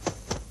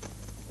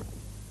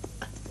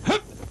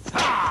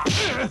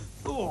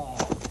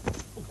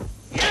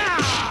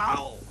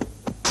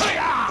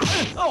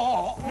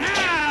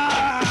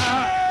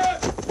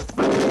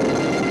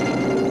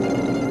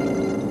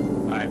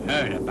 I've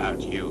heard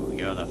about you.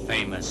 You're the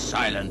famous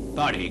silent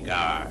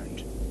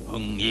bodyguard,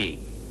 Hung Yi.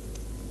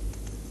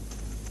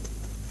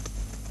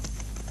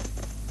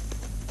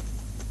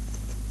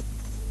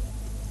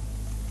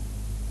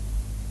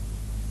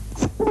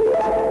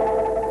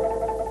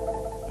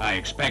 I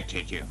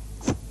expected you.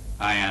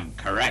 I am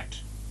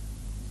correct.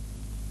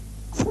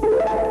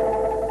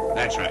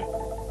 That's right.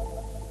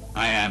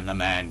 I am the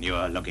man you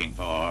are looking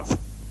for.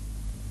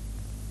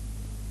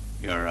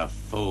 You're a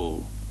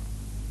fool.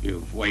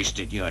 You've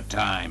wasted your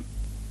time.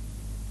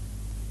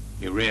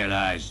 You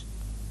realize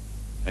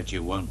that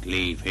you won't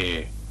leave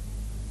here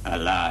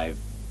alive.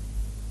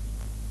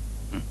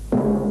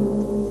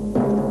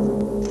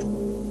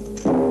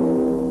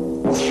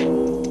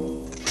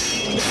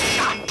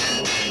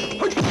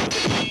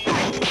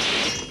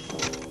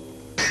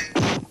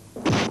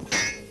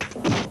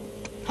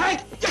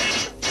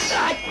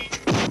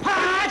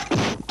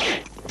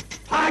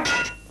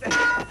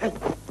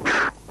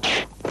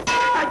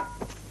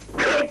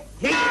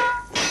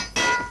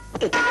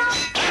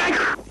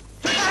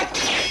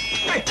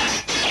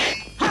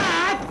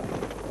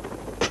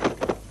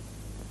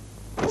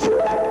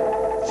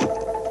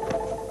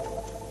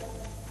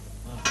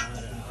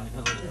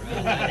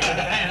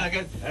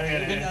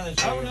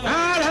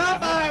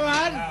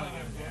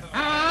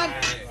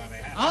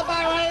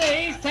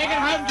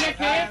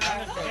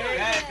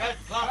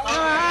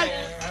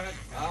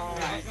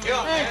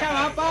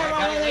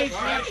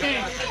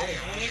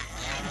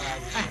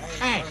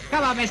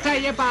 Come on, mister,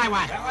 you buy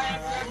one.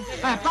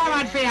 Buy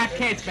one for your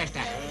kids,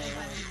 mister.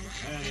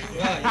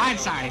 I'm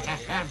sorry, sir.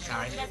 I'm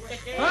sorry.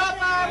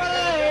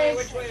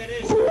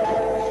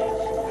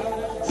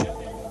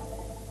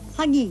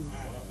 Hung Yi,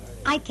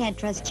 I can't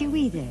trust you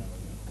either.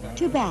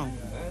 Too bad.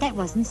 That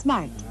wasn't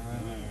smart.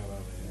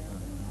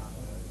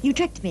 You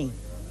tricked me.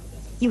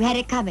 You had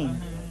it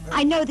coming.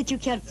 I know that you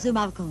killed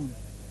Zuma Kung.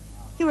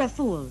 You're a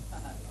fool.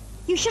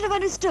 You should have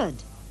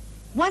understood.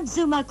 Once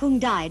Zuma Kung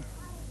died,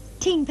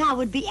 Ting Pao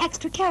would be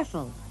extra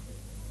careful.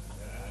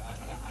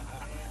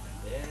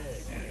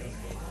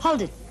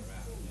 Hold it.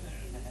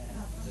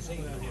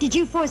 Did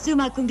you force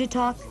Zuma Kung to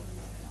talk?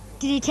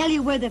 Did he tell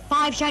you where the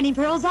 5 shining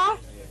pearls are?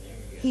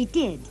 He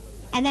did,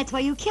 and that's why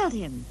you killed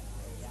him.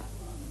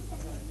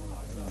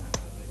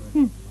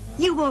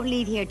 You won't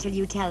leave here till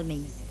you tell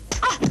me.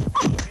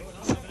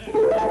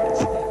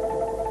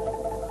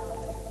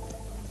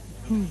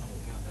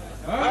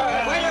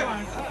 Waiter,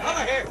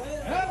 over here.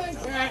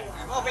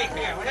 Over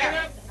here,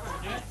 whatever.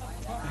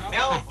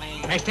 Bill,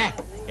 please. Mister,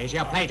 here's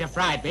your plate of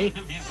fried beef.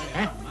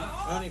 Huh?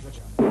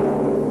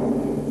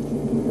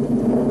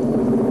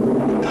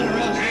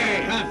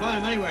 Can't find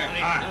him anywhere.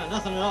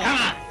 Nothing at all. Come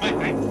on.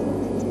 Wait.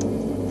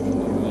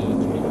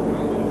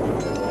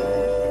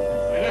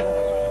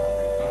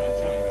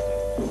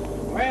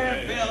 Where,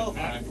 Bill?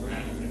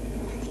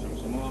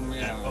 Some more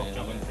meat.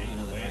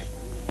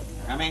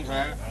 Coming,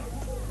 sir.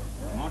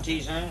 More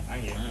tea, sir.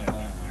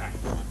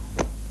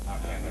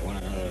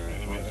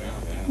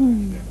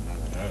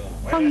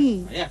 Hung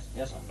Yi, Yes,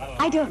 sir.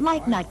 I don't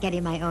like not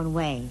getting my own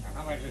way.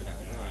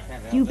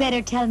 You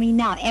better tell me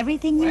now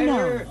everything you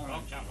know.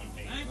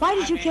 Why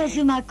did you kill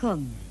Zuma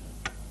Kung?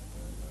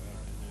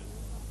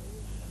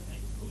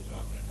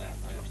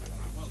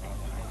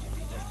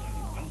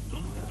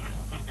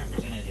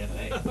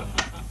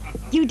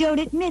 You don't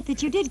admit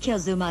that you did kill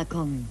Zuma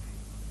Kung.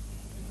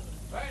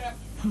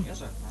 Yes,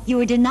 sir. You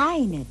were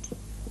denying it.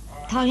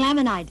 Tang Lam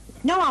and I'd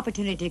no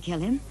opportunity to kill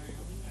him.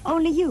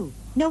 Only you.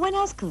 No one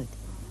else could.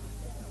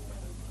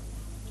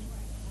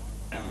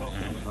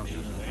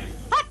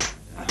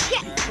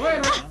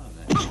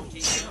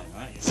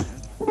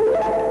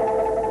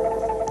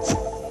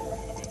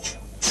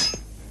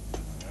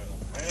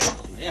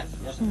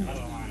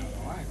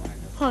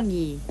 Hung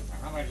Yi,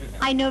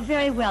 I know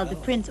very well the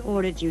prince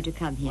ordered you to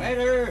come here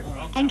Waiter.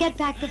 and get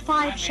back the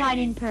 5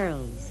 shining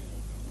pearls.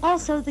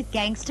 Also the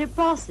gangster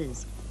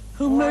bosses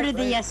who murdered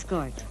the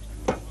escort.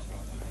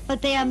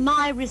 But they are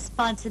my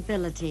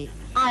responsibility.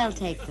 I'll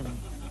take them.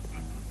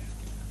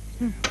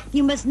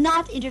 You must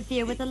not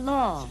interfere with the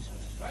law.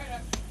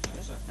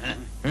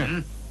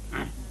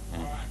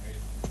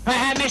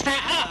 Mister...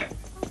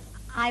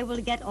 I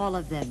will get all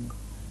of them.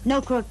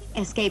 No crook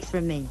escapes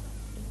from me.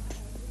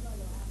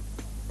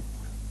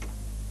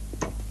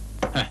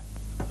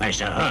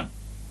 Mr. Hung,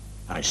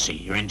 I see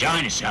you're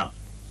enjoying yourself.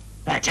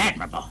 That's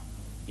admirable.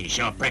 You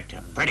sure bricked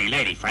a pretty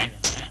lady, friend.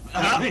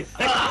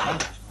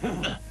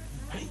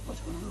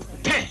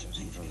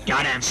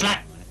 Goddamn slut.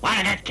 Why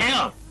did that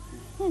kill?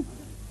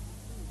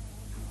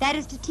 That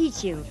is to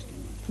teach you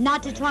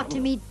not to talk to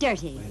me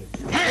dirty.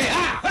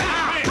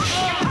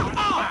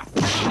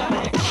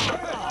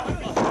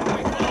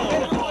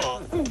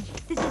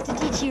 This is to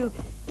teach you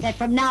that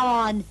from now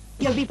on,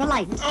 you'll be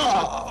polite.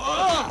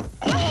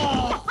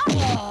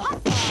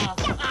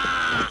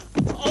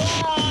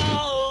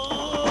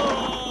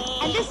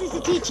 And this is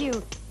to teach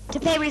you to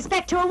pay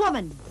respect to a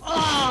woman.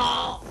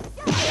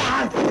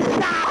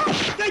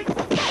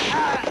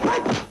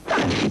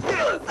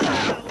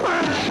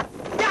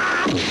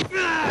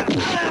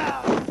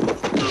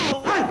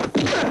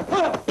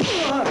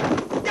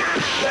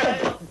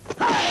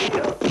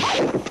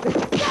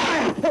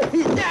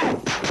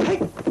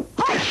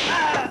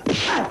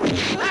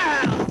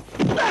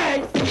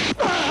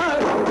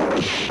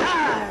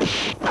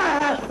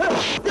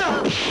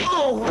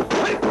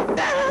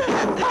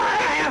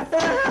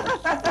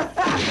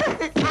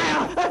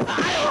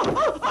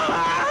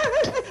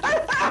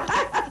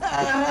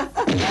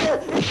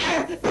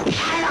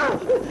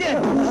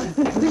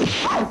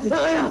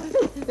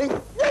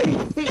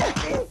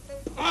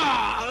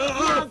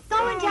 Now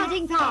go and tell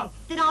Ting Pao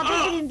that I'll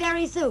visit him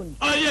very soon.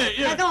 Oh,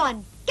 yeah. Now go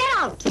on, get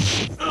out!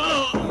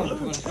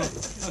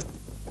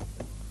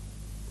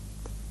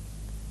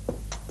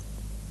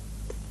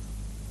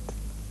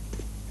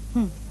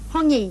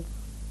 Hong Yi,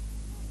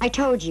 I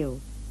told you,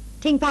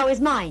 Ting Pao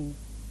is mine,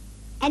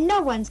 and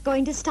no one's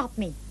going to stop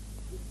me.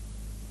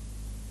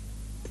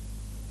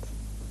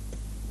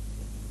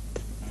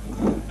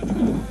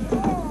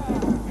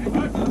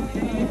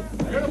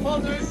 Beautiful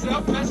new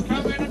silk has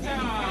come into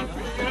town.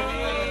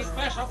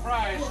 Special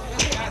price.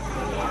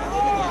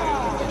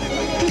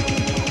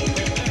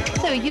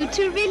 So you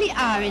two really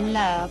are in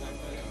love.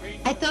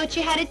 I thought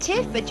you had a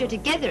tiff, but you're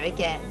together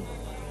again.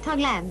 Tong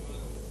Lam,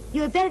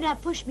 you had better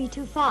not push me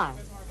too far.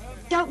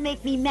 Don't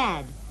make me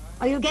mad,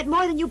 or you'll get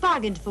more than you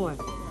bargained for.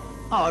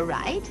 All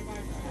right.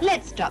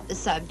 Let's drop the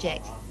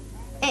subject.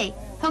 Hey,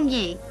 Hong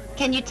Yi,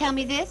 can you tell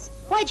me this?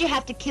 Why'd you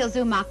have to kill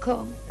Zuma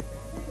Kung?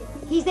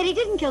 He said he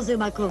didn't kill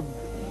Zuma Kung.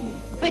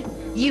 But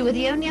you were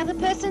the only other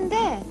person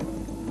there.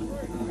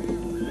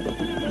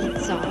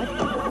 It's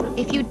odd.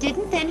 If you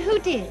didn't, then who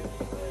did?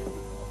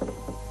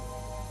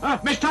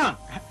 Miss Tang!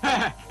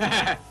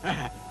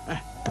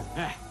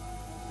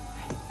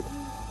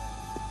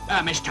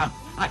 Miss Tang,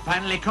 I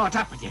finally caught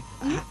up with you.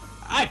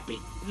 I've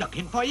been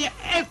looking for you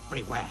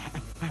everywhere.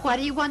 What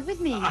do you want with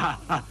me?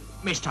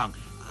 Miss Tang,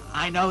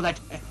 I know that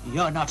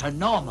you're not a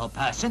normal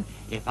person.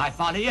 If I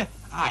follow you,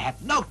 I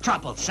have no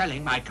trouble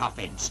selling my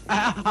coffins.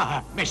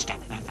 Mister,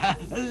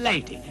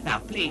 lady, now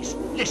please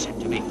listen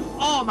to me.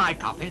 All my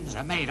coffins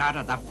are made out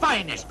of the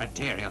finest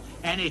material.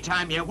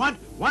 Anytime you want,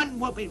 one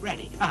will be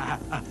ready.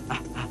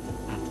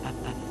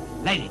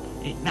 Lady,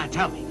 now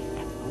tell me,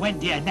 when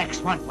do you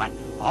next want one?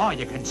 Or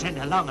you can send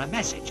along a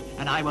message,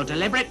 and I will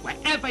deliver it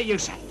wherever you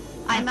say.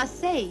 I must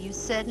say, you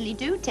certainly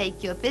do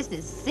take your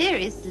business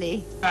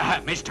seriously.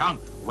 Miss Tong,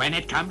 when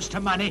it comes to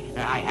money,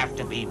 I have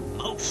to be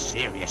most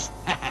serious.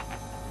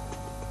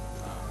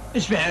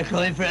 Spare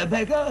coin for a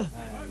beggar?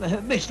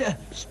 Mr.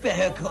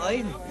 Spare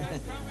coin?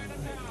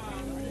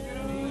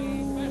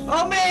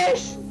 Oh,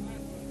 miss!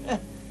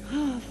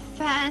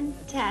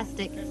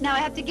 Fantastic. Now I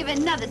have to give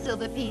another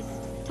silver piece.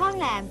 Tong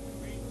Lam,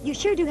 you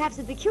sure do have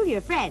some peculiar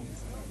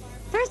friends.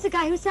 First a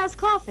guy who sells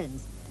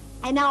coffins,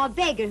 and now a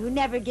beggar who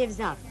never gives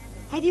up.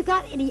 Have you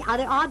got any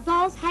other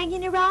oddballs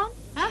hanging around?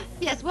 Huh?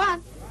 Yes,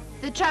 one.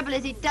 The trouble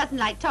is he doesn't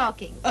like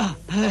talking.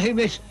 Hey,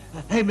 miss.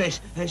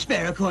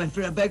 Spare a coin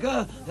for a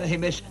beggar. Hey,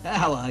 miss,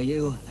 how are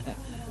you?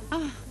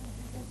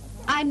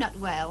 I'm not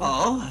well.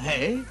 Oh,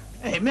 hey,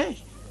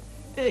 miss.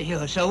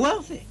 You're so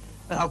wealthy.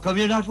 How come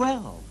you're not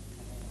well?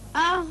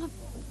 Oh,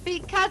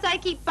 because I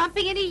keep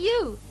bumping into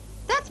you.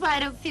 That's why I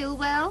don't feel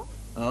well.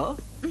 Oh?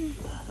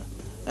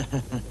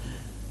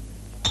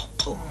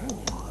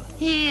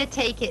 Here,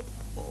 take it.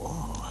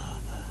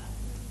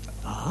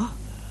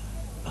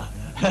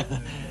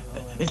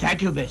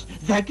 Thank you, miss.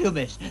 Thank you,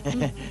 miss.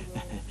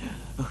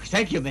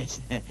 Thank you, miss.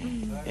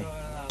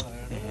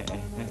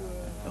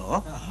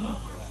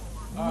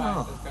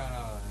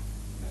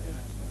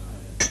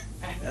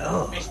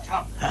 Miss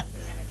Tom,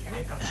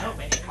 I've got so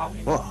many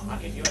coffins. I'll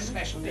give you a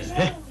special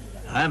discount.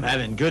 I'm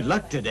having good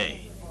luck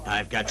today.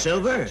 I've got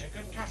silver,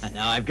 and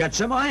now I've got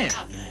some iron.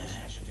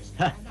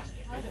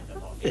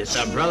 This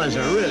umbrella's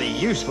a really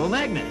useful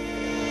magnet.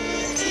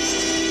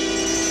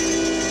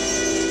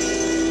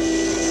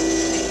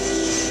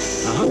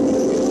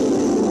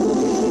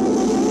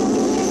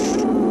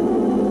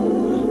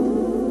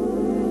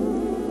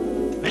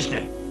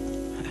 Mister.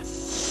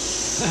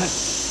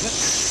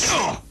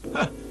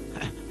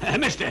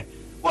 Mister,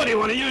 what do you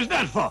want to use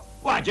that for?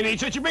 Why, thought you need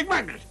such a big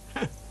magnet.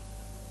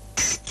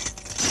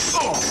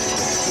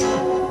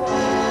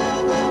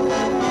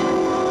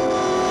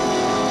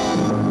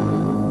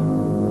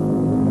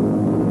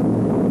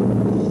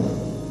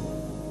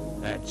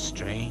 That's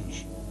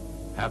strange.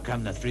 How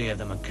come the three of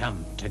them have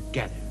come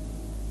together?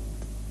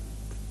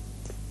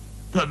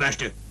 But,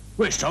 Master,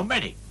 we're so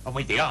many, and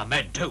with the armed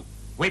men, too.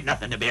 We've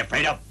nothing to be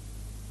afraid of.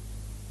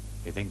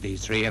 You think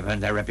these three have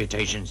earned their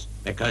reputations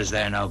because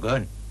they're no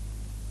good?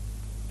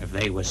 If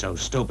they were so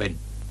stupid,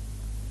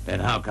 then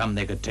how come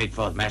they could take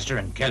forth Master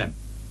and kill him?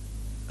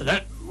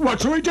 Then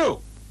what shall we do?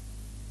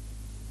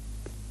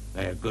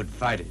 They're good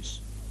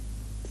fighters.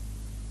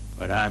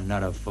 But I'm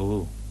not a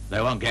fool. They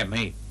won't get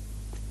me.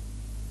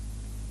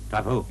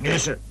 Tapu.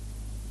 Yes, sir.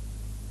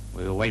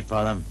 We'll wait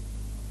for them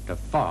to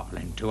fall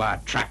into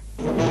our trap.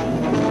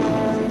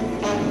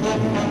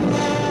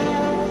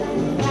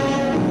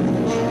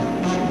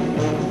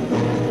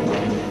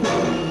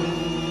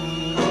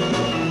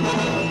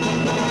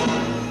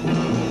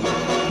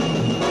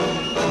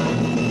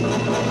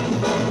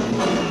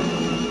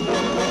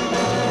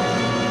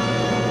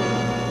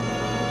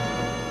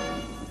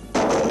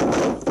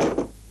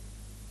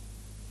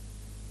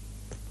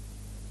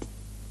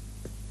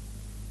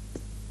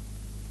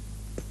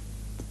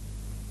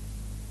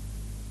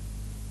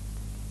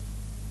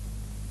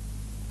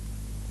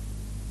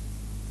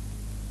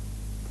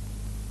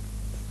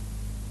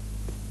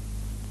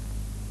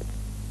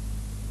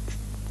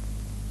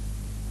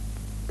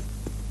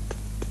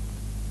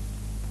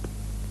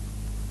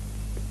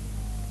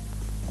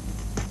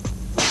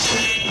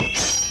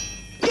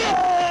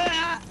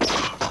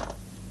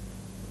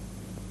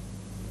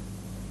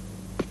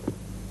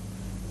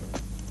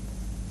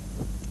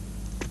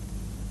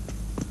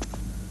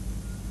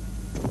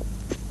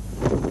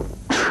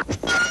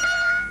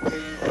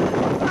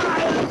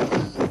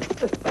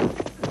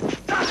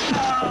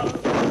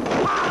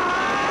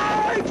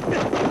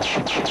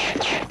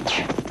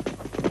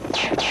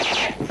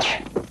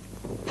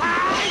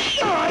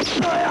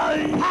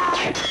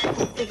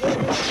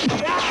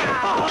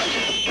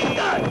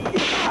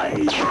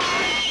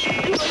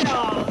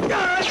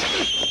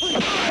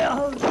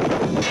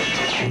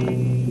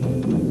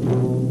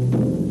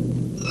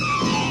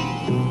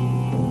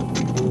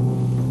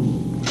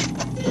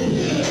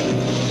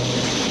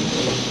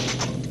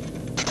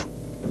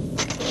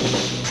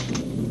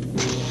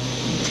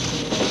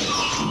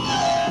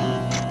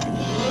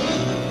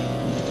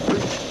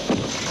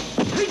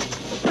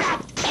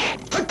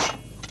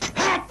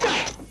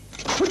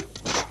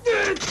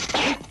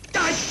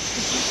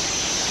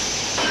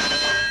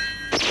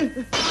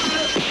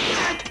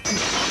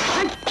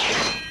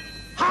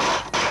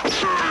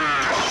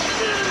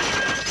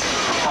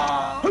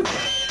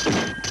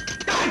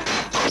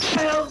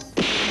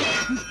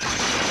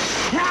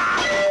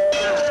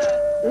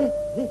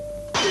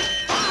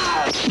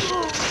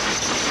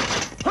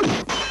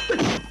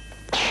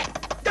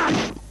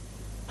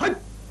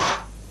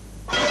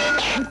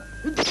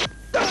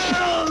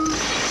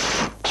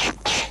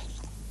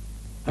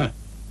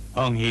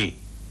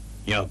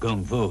 Your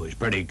kung fu is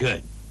pretty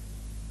good,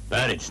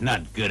 but it's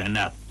not good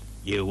enough.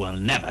 You will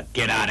never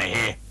get out of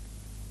here.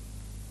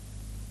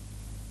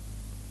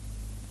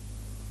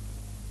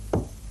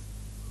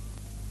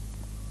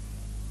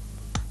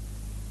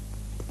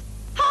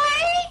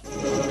 Hi!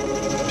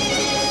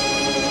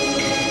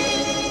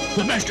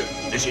 The Master,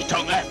 this is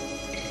Tang Lan.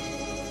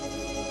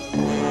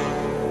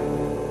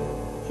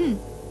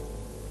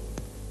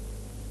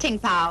 Ting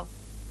Pao,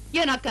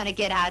 you're not gonna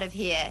get out of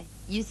here,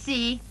 you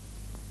see?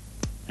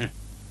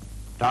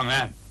 Tang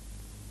Lan,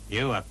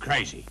 you are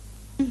crazy.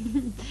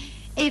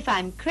 If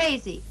I'm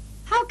crazy,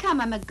 how come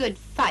I'm a good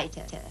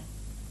fighter?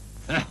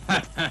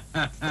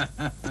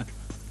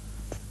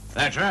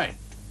 That's right.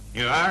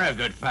 You are a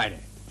good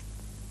fighter.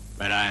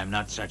 But I am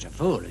not such a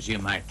fool as you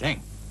might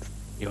think.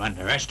 You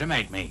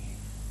underestimate me.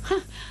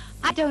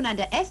 I don't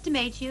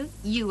underestimate you.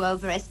 You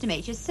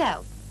overestimate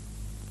yourself.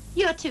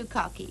 You're too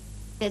cocky.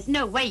 There's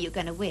no way you're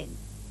gonna win.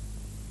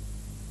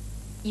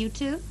 You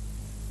two,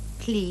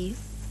 please.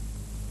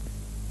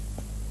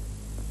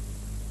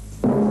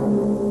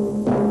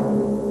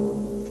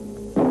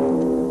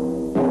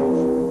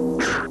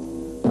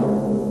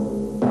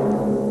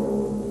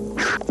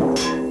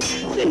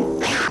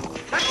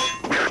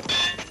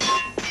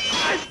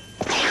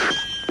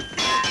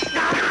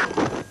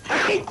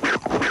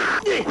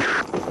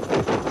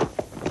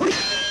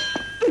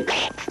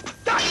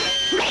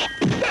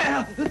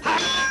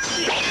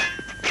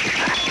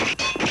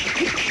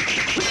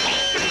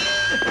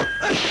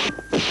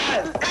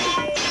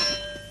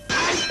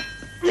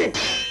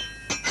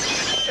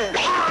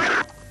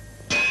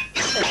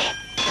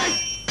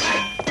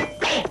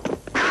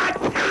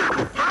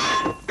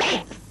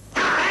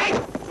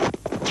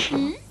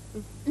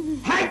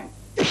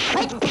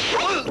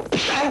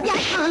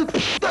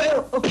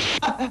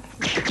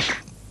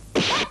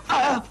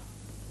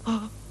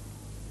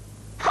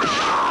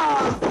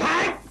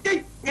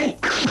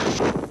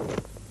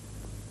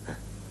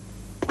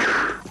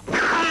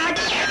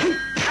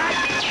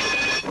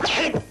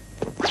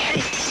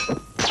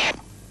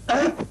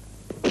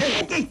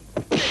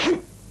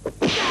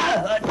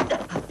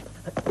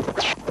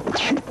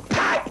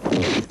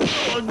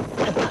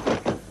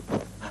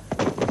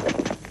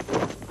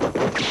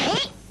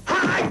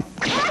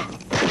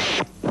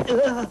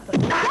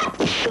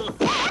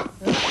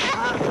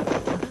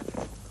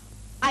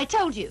 I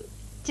told you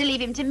to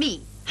leave him to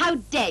me. How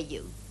dare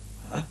you?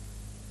 Huh?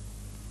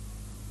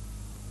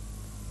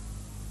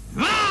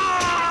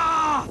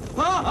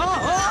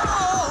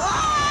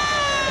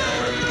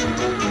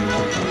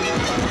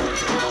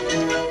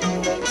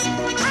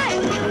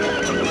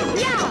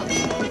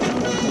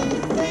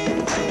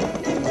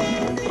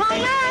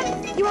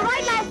 You were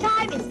right last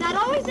time. It's not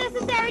always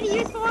necessary to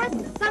use force.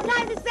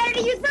 Sometimes it's better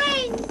to use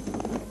brains.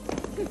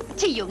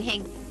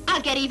 Hsin,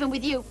 I'll get even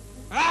with you.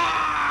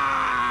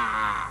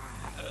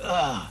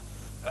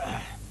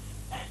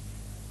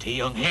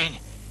 Hsin,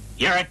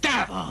 you're a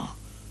devil.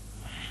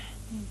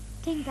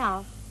 Ting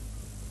Pao,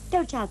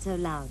 don't shout so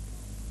loud.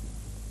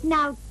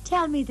 Now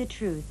tell me the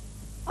truth,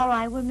 or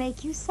I will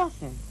make you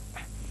suffer.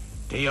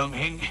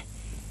 Hsin,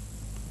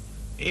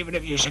 even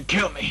if you should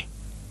kill me,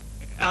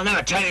 I'll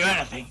never tell you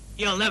anything.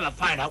 You'll never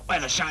find out where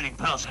the shining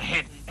pearls are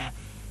hidden.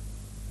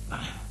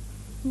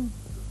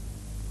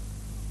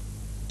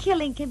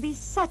 Killing can be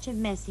such a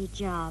messy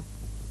job.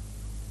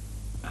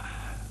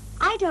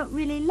 I don't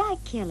really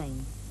like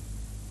killing.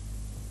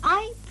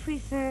 I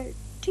prefer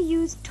to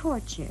use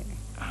torture.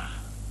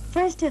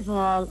 First of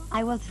all,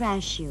 I will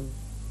thrash you.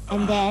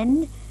 And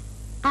then,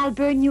 I'll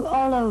burn you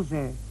all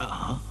over.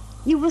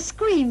 You will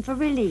scream for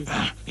release.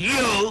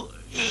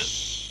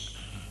 Shh.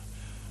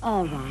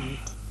 All right.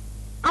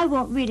 I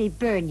won't really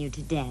burn you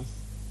to death,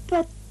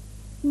 but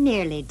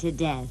nearly to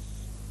death.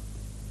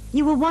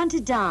 You will want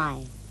to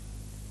die.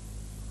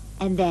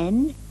 And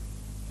then,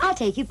 I'll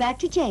take you back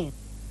to jail.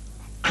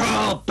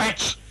 Cruel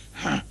bitch!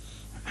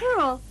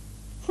 Cruel?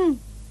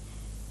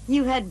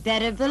 You had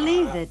better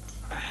believe it.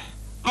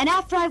 And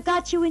after I've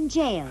got you in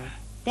jail,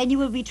 then you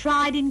will be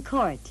tried in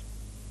court.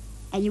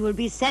 And you will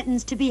be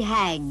sentenced to be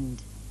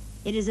hanged.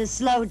 It is a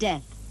slow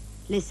death.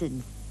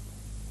 Listen.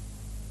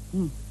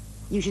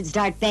 You should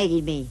start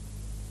begging me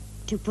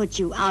to put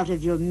you out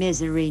of your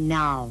misery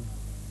now.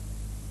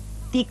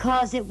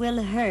 Because it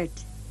will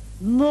hurt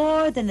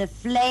more than the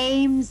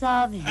flames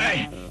of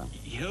hell.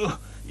 You're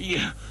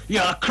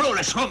the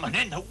cruelest woman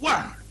in the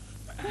world.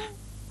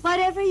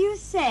 Whatever you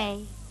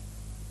say.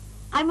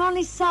 I'm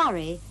only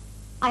sorry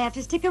I have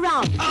to stick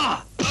around.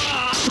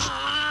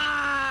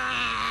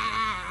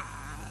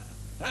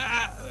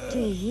 To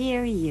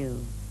hear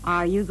you.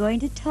 Are you going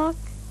to talk?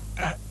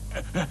 I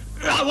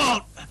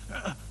won't.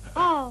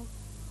 Oh,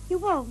 you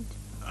won't?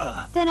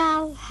 Then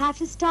I'll have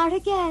to start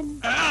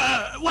again.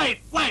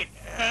 Wait.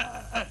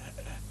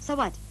 So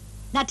what?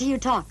 Not till you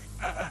talk.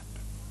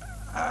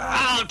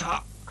 I'll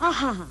talk.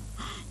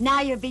 Now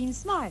you're being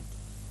smart.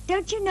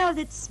 Don't you know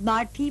that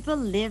smart people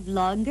live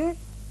longer?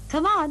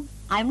 Come on,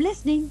 I'm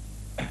listening.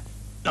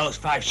 Those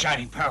 5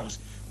 shining pearls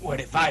were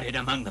divided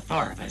among the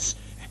 4 of us.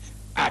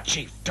 Our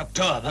chief took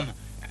 2 of them,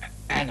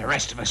 and the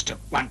rest of us took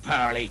 1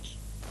 pearl each.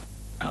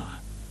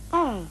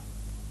 Oh,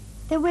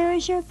 then where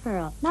is your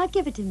pearl? Now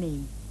give it to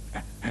me.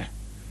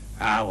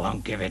 I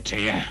won't give it to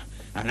you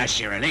unless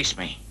you release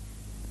me.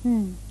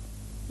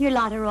 Your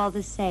lot are all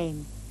the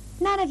same.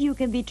 None of you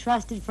can be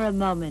trusted for a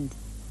moment.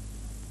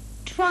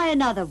 Try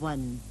another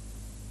one.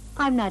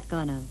 I'm not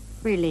gonna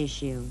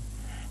release you.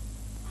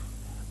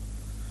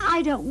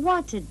 I don't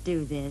want to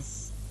do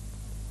this,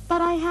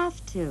 but I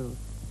have to.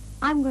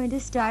 I'm going to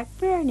start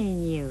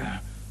burning you.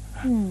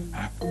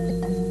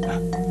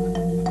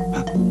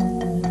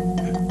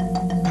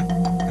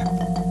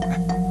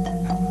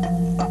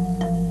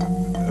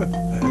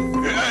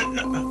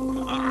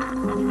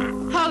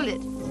 Hold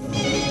it.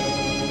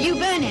 You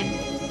burn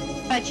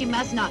him, but you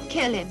must not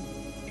kill him.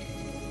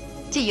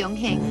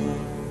 Hsin,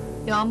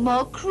 you're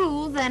more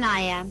cruel than I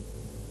am,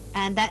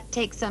 and that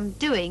takes some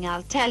doing,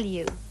 I'll tell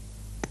you.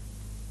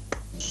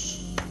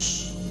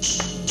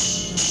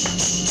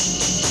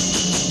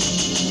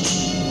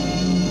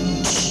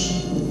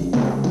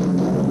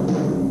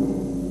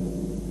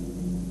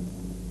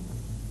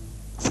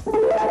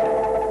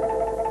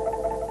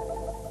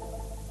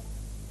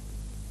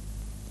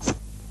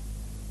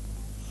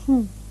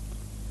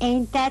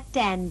 Ain't that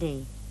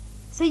dandy?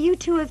 So you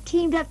two have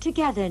teamed up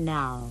together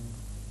now.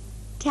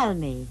 Tell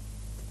me,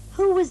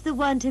 who was the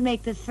one to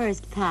make the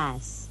first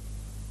pass?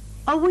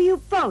 Or were you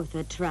both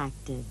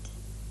attracted?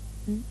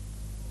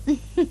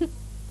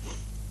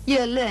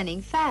 You're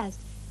learning fast.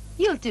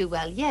 You'll do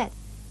well yet,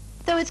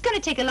 though it's going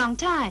to take a long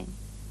time.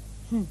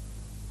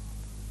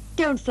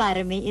 Don't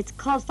flatter me. It's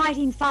called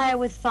fighting fire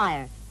with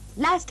fire.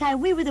 Last time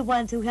we were the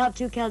ones who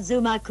helped you kill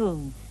Zuma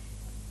Kung.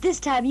 This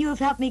time you have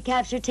helped me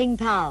capture Ting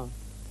Pao.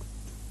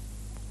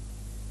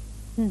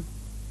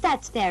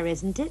 That's fair,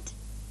 isn't it?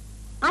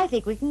 I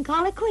think we can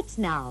call it quits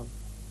now.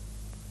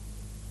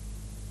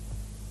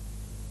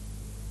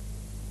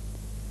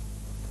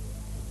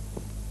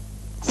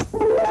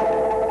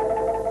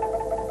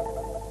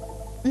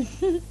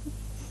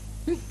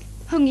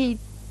 Hungy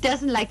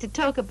doesn't like to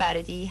talk about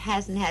it. He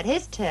hasn't had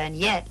his turn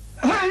yet.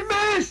 Hey,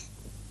 miss!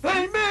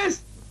 Hey,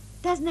 miss!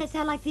 Doesn't that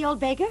sound like the old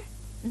beggar?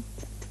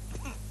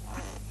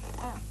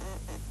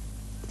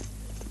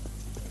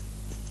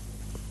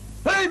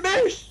 Hey,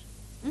 miss!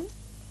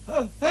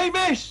 Hey,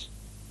 miss!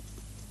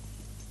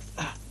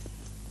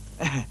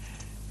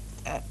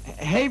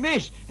 Hey,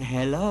 miss.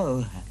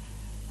 Hello.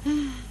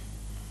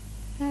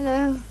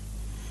 Hello.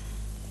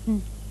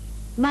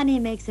 Money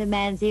makes a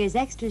man's ears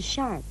extra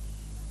sharp.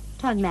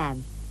 Tong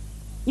Lam,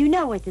 you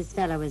know what this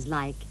fellow is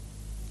like.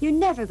 You're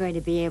never going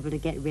to be able to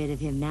get rid of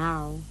him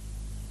now.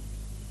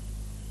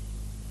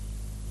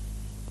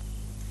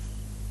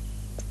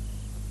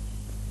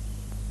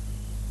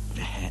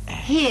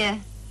 Here.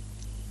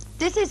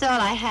 This is all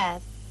I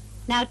have.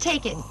 Now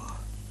take it.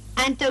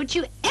 And don't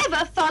you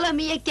ever follow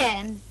me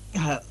again.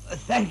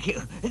 Thank you.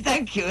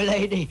 Thank you,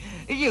 lady.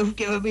 You've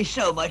given me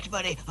so much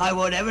money, I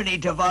won't ever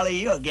need to follow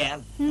you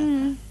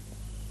again.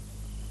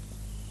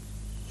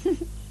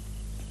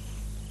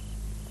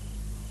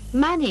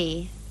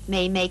 Money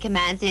may make a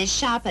man's ears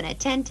sharp and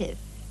attentive,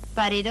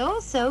 but it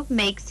also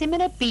makes him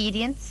an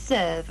obedient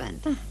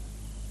servant.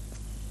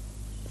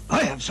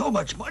 I have so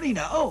much money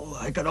now,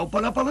 I could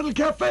open up a little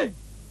cafe.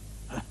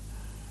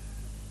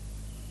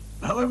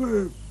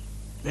 However,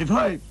 if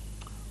I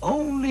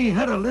only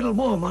had a little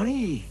more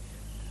money,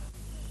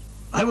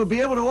 I would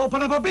be able to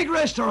open up a big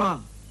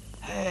restaurant.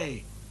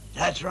 Hey,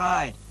 that's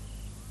right.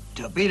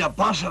 To be the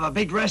boss of a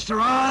big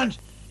restaurant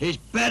is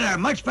better,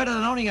 much better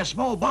than owning a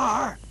small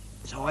bar.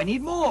 So I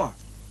need more.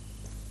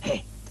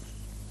 Hey,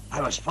 I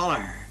must follow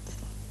her.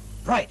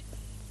 Right,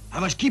 I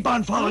must keep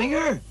on following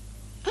her.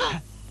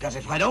 Because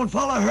if I don't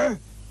follow her,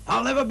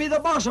 I'll never be the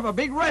boss of a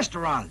big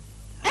restaurant.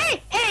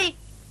 Hey,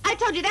 I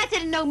told you that's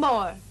it and no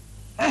more.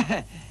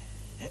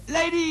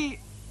 Lady,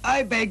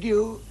 I beg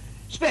you,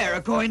 spare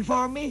a coin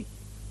for me.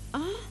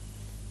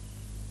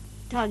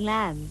 Tong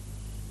Lam,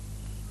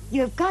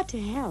 you have got to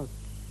help.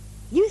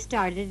 You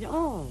started it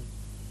all.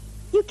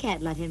 You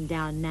can't let him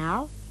down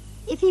now.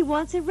 If he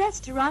wants a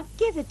restaurant,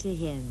 give it to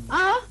him.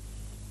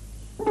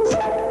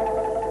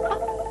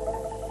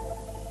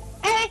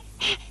 Hey,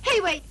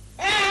 wait.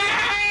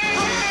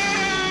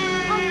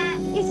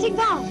 It's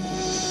gone.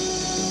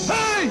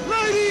 Hey,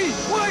 lady,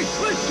 wait,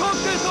 let's talk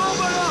this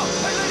over now.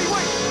 Hey, lady,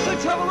 wait,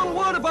 let's have a little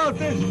word about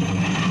this.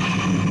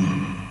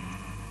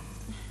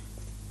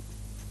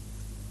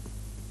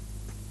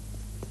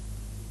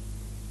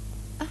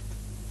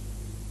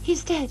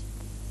 He's dead.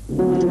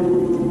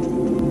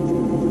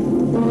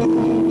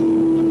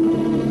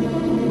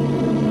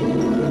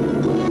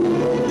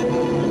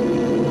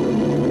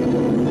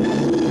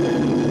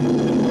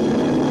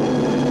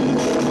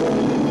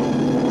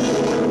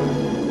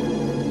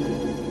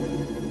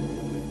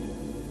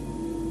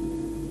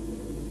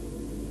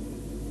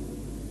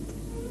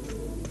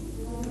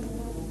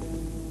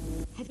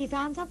 Have you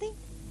found something?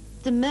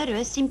 The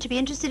murderer seemed to be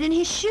interested in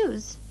his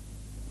shoes.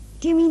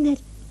 Do you mean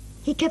that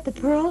he kept the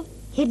pearl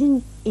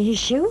hidden in his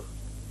shoe?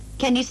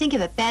 Can you think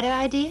of a better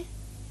idea?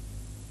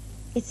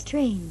 It's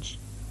strange.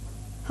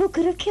 Who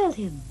could have killed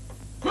him?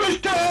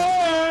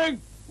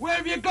 Tang! Where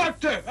have you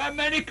got to? How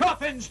many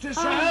coffins to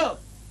sell?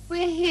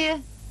 We're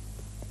here.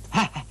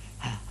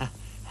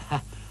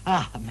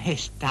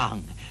 Miss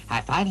Tang,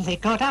 I finally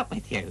caught up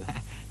with you.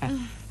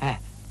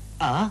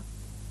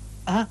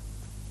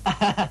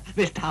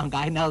 Miss Tang,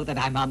 I know that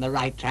I'm on the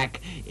right track.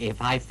 If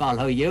I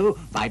follow you,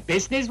 my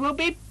business will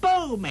be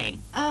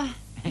booming.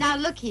 Now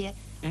look here.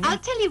 I'll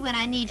tell you when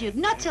I need you.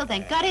 Not till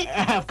then. Got it?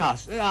 Of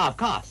course, of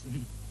course.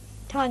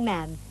 Tong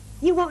Lam,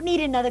 you won't need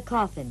another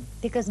coffin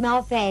because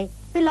Mao Fei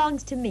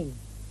belongs to me.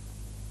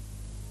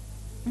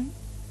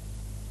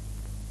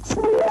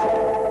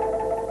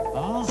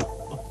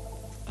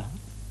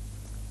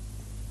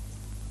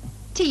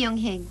 To Young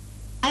Hing,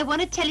 I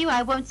want to tell you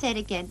I won't say it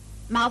again.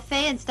 Mao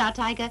Fei and Star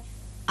Tiger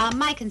are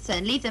my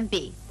concern. Leave them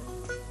be.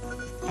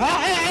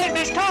 Hey,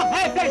 Miss Tang,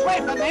 hey, please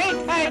wait for me.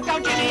 Hey,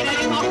 don't you need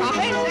any more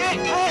coffees?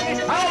 Hey,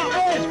 Miss Tang.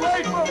 Hey, miss,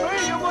 wait for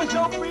me. You must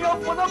help me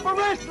open up a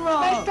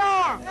restaurant. Miss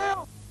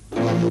Tang.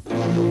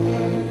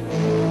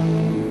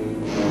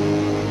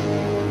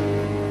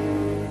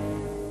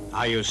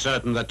 Are you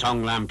certain that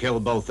Tong Lam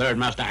killed both Third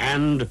Master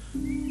and...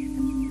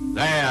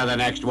 They're the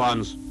next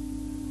ones.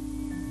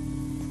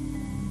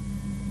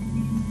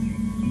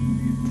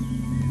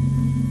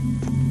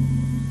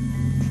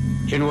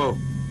 Chinwu,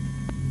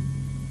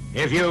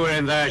 if you were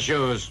in their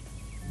shoes,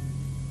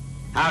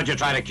 how'd you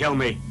try to kill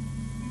me?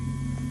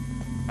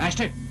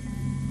 Master,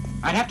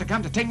 I'd have to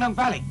come to Tinglong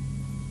Valley.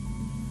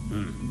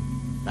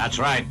 That's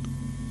right.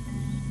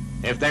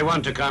 If they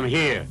want to come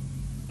here,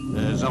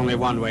 there's only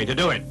one way to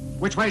do it.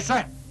 Which way,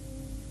 sir?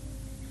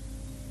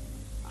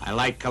 I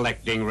like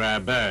collecting rare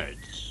birds.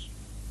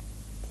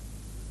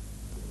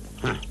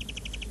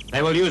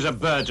 They will use a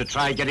bird to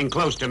try getting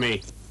close to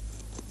me.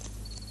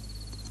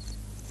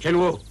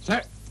 Chinwu.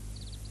 Sir?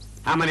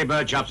 How many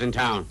bird shops in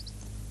town?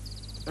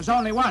 There's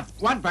only one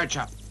bird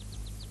shop.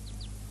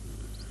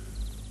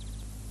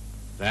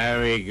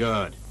 Very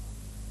good.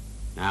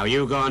 Now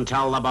you go and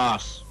tell the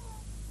boss.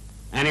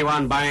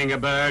 Anyone buying a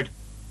bird,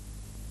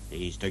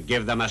 he's to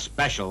give them a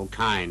special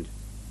kind.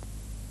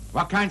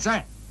 What kind,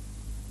 sir?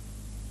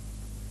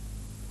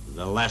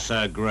 The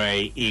lesser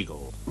gray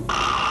eagle.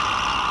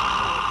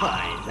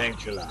 Fine,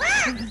 thanks a lot.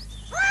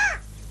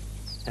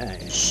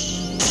 Thank you,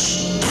 sir.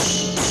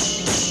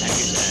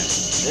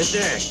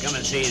 Mister, come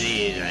and see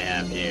these I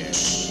have here.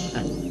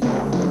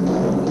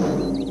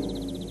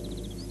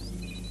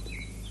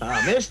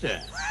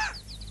 Mister.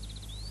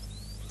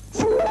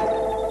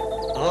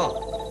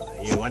 Oh,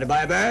 you want to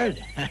buy a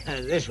bird?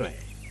 This way.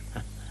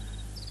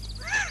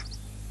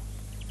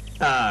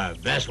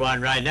 Best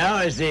one right now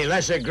is the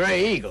lesser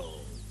gray eagle.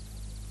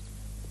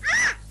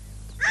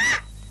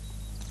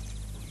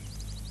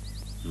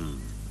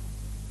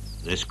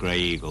 This gray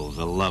eagle's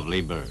a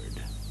lovely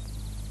bird.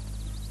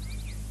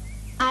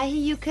 I hear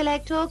you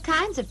collect all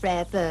kinds of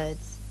rare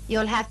birds.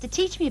 You'll have to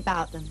teach me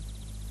about them.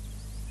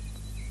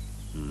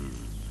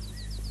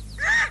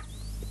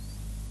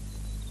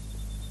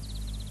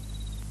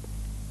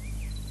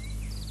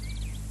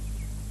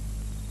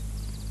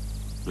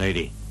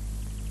 Lady,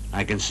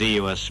 I can see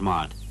you are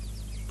smart,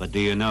 but do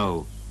you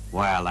know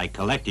why I like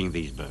collecting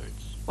these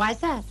birds? Why's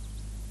that?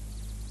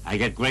 I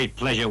get great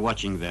pleasure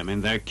watching them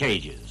in their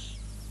cages,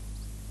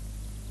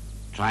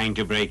 trying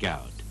to break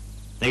out.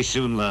 They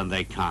soon learn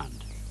they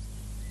can't,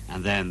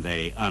 and then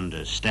they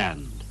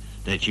understand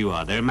that you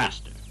are their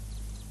master.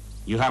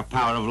 You have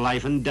power of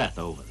life and death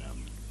over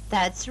them.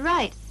 That's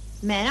right.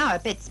 Men are a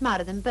bit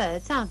smarter than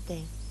birds, aren't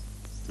they?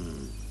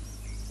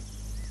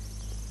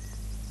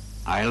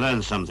 I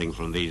learned something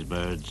from these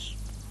birds.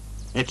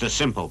 It's a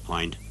simple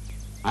point.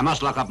 I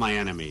must lock up my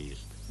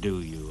enemies.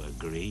 Do you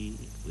agree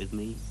with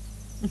me?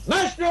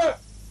 Master!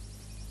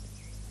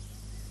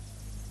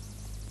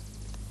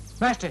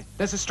 Master,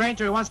 there's a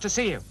stranger who wants to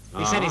see you.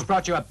 He said he's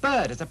brought you a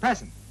bird as a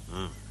present.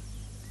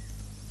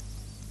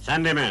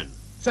 Send him in.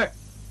 Sir.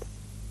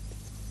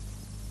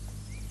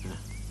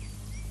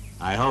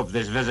 I hope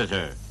this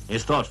visitor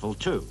is thoughtful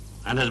too,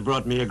 and has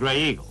brought me a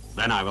gray eagle.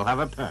 Then I will have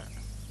a pair.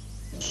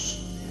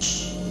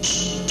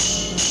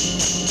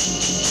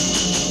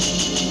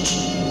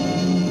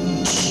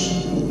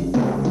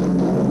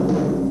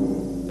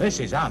 This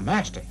is our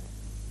master.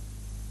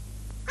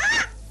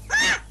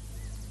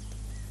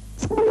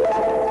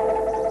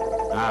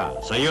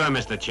 So you're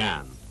Mr.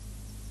 Chang.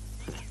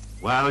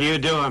 Well, you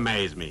do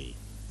amaze me.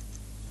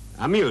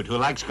 A mute who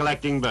likes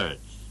collecting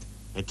birds.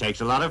 It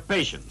takes a lot of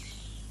patience.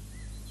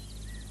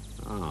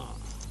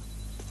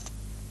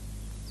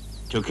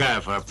 To care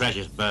for a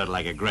precious bird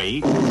like a gray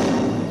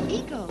eagle.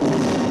 Eagle?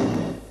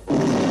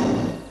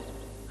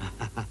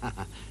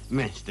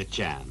 Mr.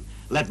 Chang,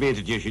 let me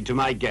introduce you to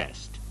my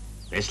guest.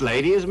 This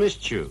lady is Miss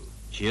Chu.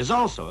 She is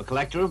also a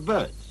collector of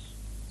birds.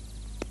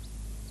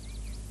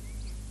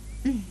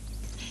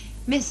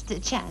 Mr.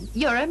 Chan,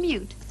 you're a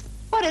mute.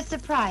 What a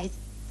surprise.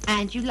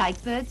 And you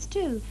like birds,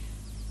 too.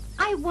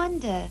 I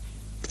wonder,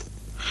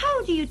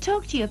 how do you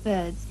talk to your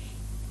birds?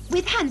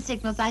 With hand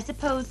signals, I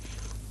suppose.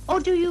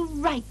 Or do you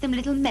write them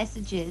little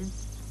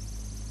messages?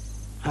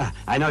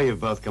 I know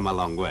you've both come a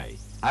long way.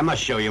 I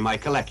must show you my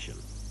collection.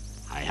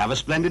 I have a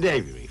splendid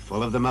aviary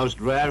full of the most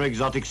rare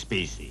exotic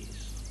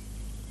species.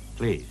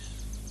 Please.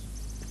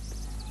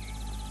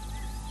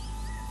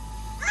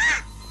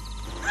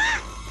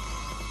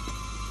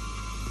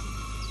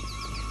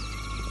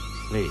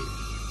 Please.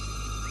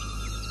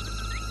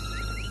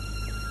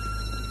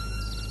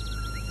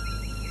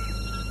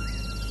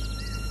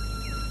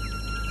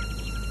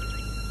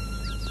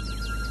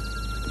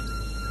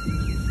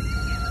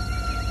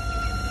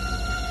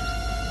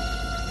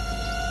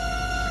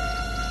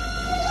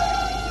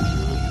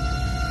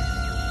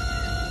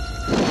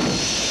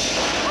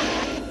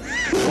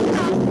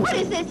 What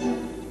is this?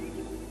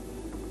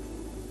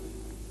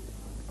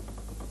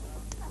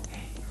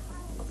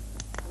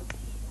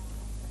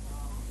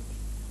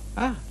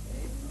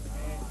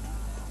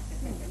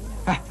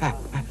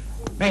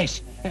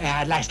 Miss,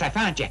 at last I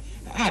found you.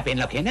 I've been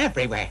looking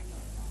everywhere.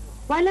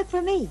 Why look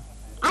for me?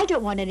 I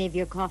don't want any of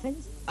your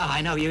coffins. Oh,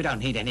 I know you don't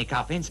need any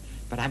coffins,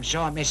 but I'm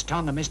sure Miss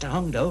Tong and Mr.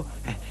 Hung do.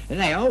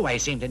 They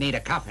always seem to need a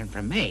coffin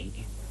from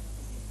me.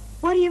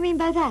 What do you mean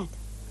by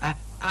that?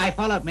 I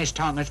followed Miss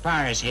Tong as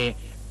far as here,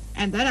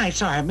 and then I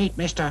saw her meet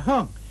Mr.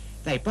 Hung.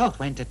 They both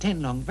went to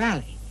Tin Lung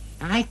Valley.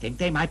 I think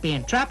they might be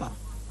in trouble.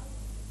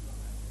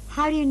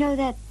 How do you know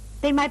that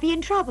they might be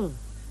in trouble?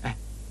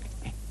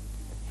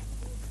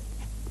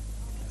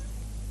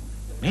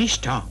 Miss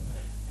Tong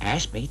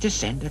asked me to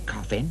send a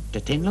coffin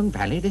to Tin Lung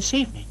Valley this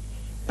evening,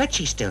 but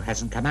she still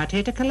hasn't come out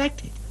here to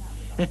collect it.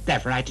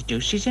 Therefore, I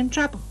deduce she's in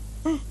trouble.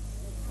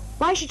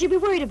 Why should you be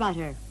worried about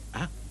her?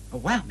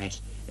 Well,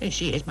 miss,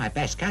 she is my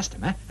best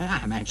customer.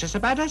 I'm anxious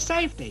about her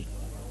safety.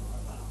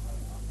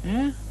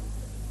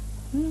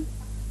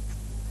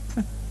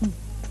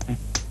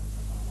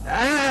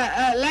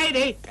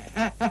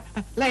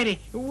 Lady,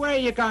 where are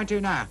you going to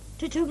now?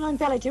 To Tin Lung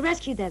Valley to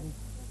rescue them.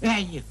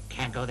 You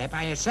can't go there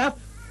by yourself.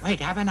 Wait,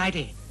 I have an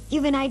idea.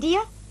 You've an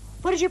idea?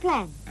 What is your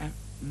plan?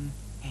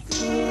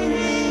 It's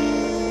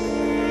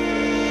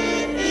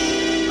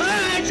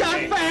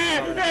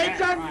unfair!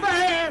 It's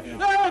unfair!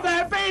 Oh,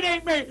 they're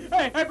beating me!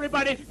 Hey,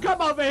 everybody,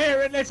 come over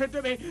here and listen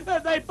to me.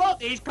 They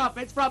bought these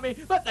coffins from me,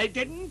 but they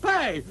didn't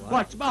pay.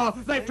 What's more,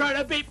 they've tried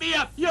to beat me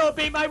up. You'll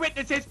be my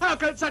witnesses. How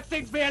can such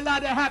things be allowed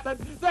to happen?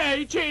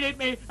 They cheated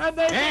me, and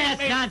they beat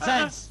me.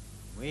 Nonsense!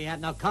 We have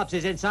no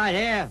corpses inside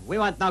here. We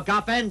want no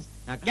coffins.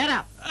 Now get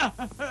up.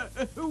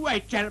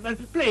 Wait, gentlemen,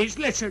 please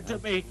listen to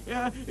me.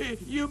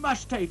 You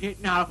must take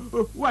it now.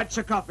 Once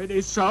a coffin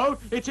is sold,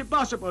 it's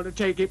impossible to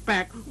take it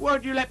back.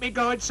 Won't you let me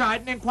go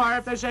inside and inquire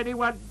if there's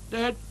anyone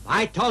dead?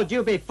 I told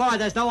you before,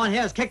 there's no one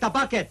here who's kicked the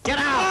bucket. Get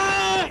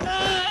out!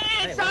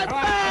 It's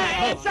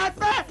unfair! It's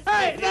unfair!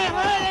 Hey, they're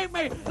hurting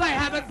me! They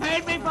haven't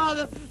paid me for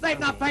them! They've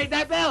not paid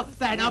their bill!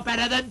 They're no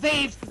better than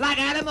thieves, like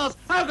animals!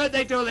 How could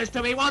they do this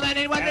to me? Won't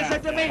anyone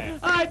listen to me?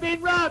 I've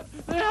been robbed!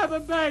 They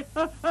haven't paid!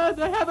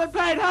 They haven't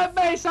paid! Help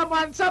me!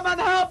 Someone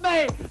help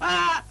me!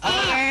 Help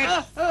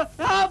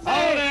me!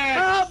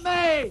 Help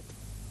me!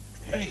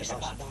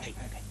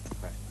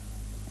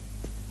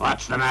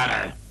 What's the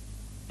matter?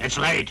 It's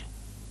late.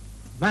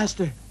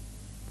 Master,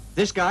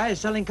 this guy is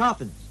selling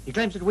coffins. He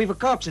claims that we've a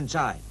corpse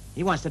inside.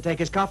 He wants to take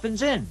his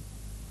coffins in.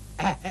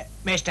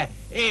 Mister,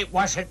 it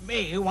wasn't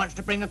me who wants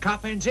to bring the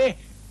coffins here.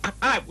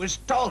 I was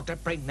told to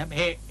bring them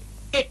here.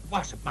 It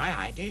wasn't my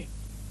idea.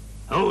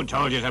 Who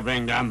told you to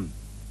bring them?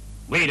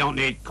 We don't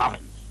need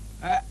coffins.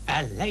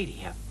 A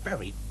lady, a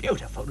very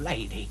beautiful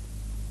lady.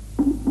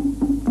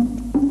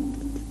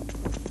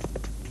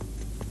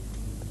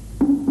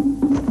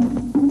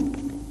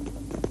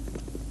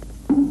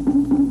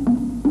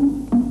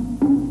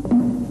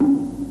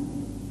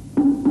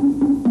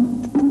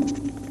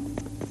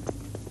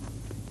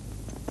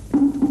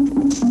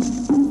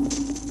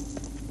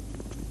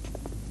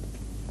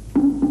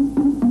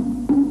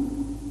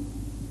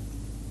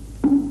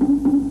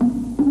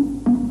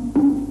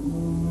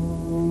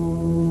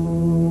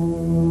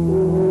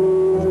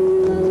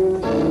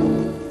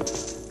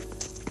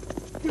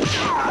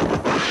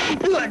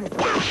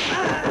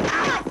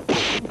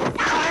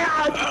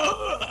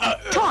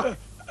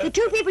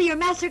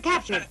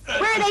 Captured.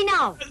 Where are they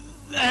now?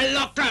 They're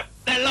locked up.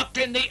 They're locked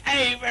in the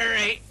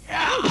aviary.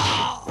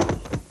 Oh.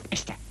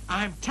 Mister,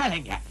 I'm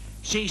telling you,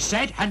 she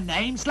said her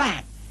name's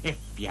Lamb. If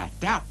you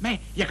doubt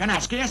me, you can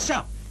ask her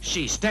yourself.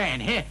 She's staying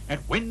here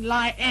at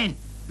Windlight Inn.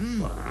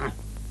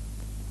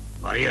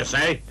 What do you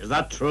say? Is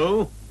that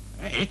true?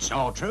 It's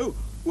all true.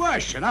 Why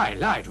should I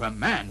lie to a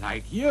man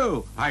like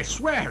you? I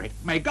swear it.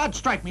 May God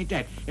strike me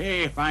dead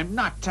if I'm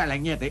not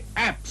telling you the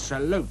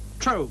absolute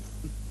truth.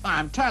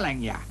 I'm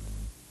telling you.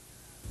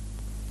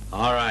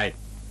 All right.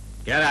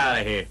 Get out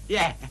of here.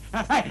 Yeah.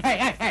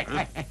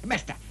 Hey,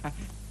 mister.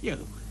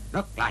 You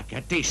look like a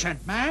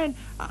decent man.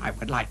 I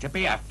would like to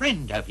be a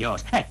friend of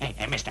yours. Hey,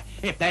 mister,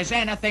 if there's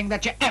anything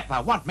that you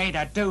ever want me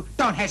to do,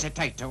 don't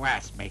hesitate to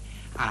ask me.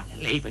 I'll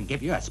even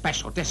give you a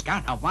special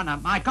discount on one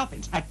of my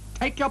coffins.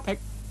 Take your pick.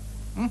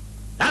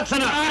 That's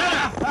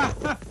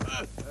enough.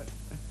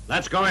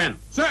 Let's go in.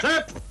 Sir.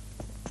 Sir.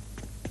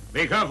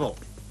 Be careful.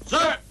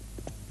 Sir.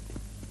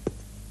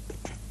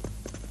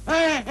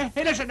 Hey,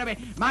 listen to me.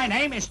 My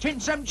name is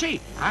Chia.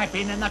 I've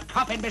been in the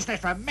coffin business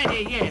for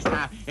many years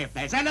now. If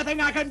there's anything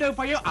I can do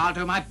for you, I'll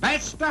do my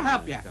best to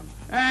help you.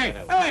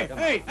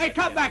 Hey,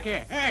 come back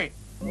here. Hey.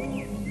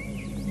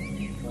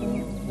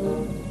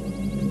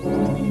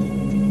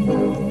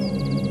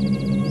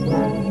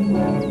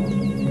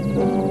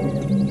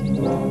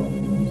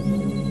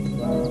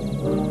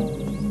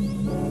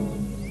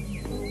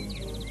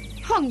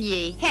 Hong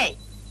Yi, hey.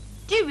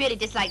 Do you really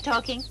dislike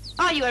talking?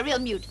 Or are you a real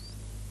mute?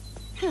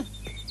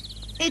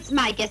 It's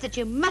my guess that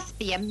you must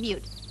be a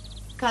mute,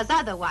 because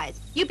otherwise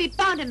you'd be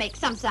bound to make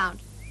some sound.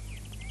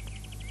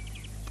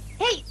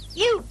 Hey,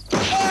 you! There!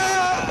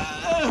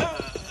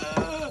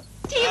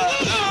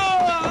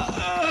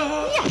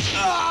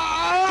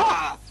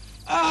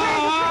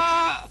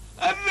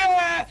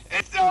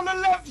 It's on the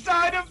left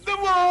side of the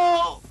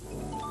wall!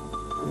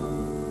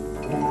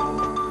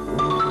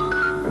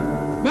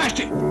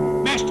 Master!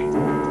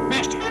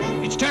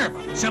 It's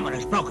terrible. Someone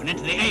has broken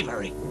into the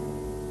aviary.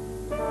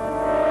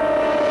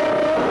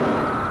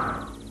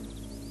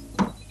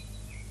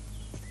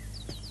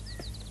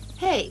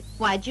 Hey,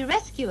 why'd you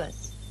rescue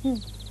us?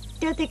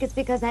 Don't think it's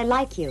because I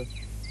like you,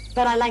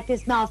 but I like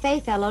this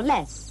Malfei fellow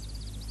less.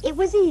 It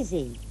was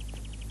easy.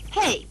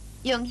 Hey,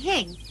 Young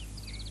Hing,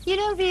 you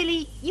know,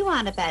 really, you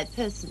aren't a bad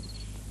person.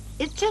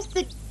 It's just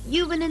that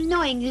you've an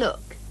annoying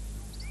look.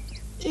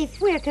 If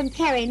we're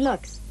comparing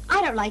looks,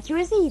 I don't like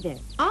yours either.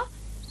 Huh?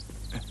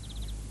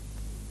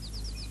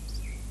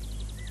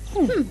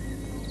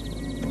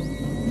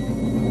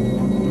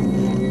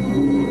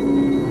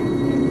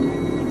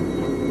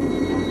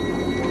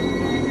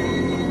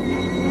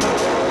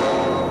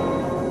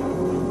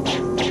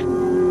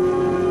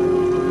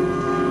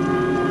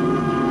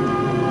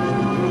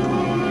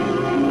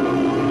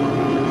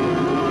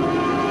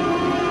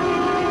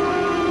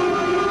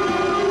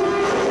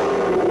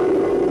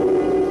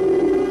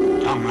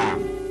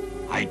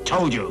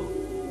 Told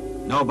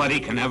you. Nobody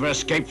can ever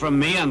escape from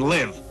me and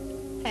live.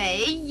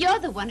 Hey, you're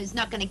the one who's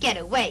not going to get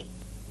away.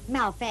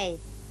 Malfei,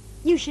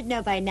 you should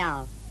know by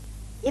now.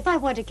 If I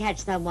want to catch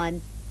someone,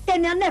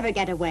 then they'll never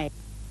get away.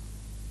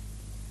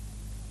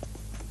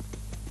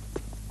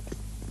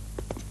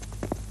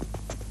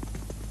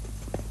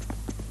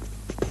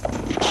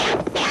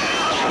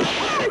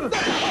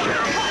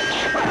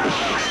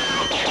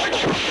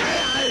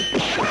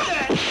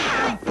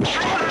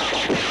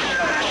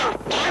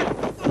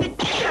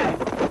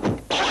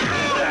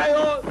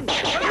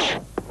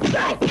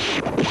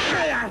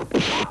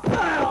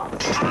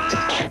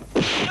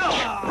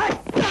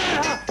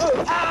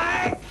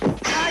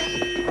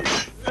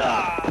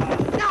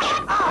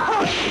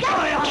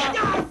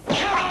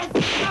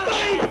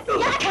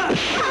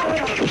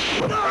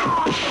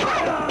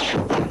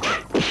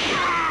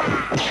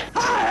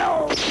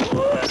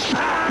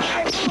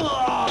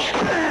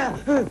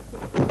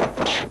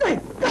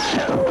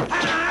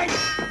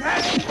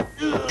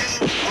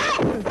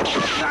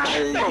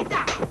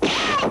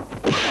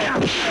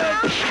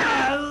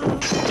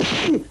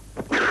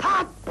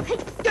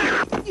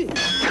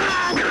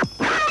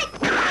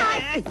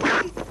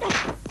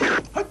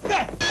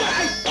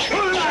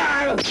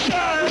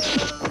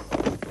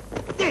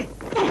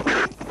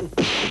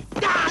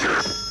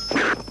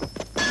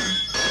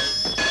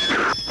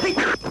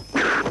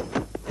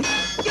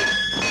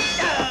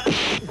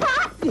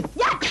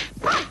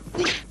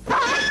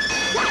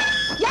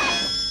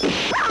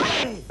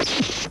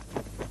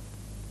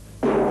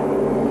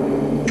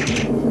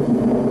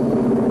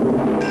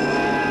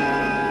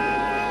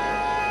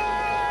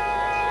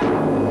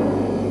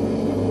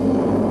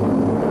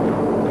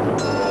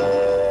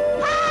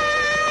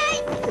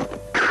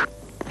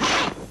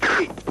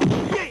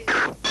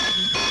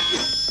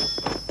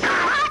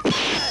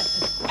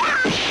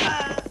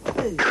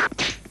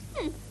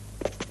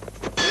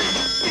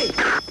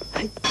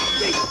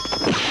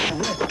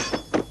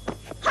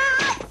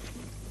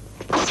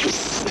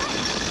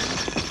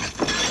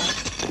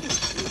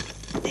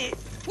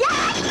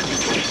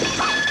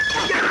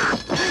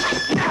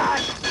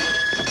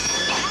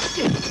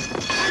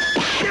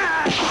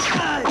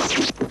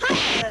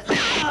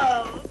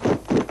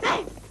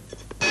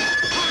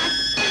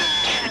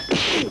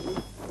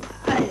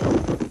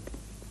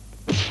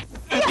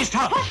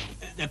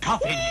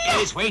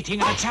 is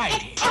waiting outside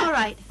here. All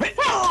right.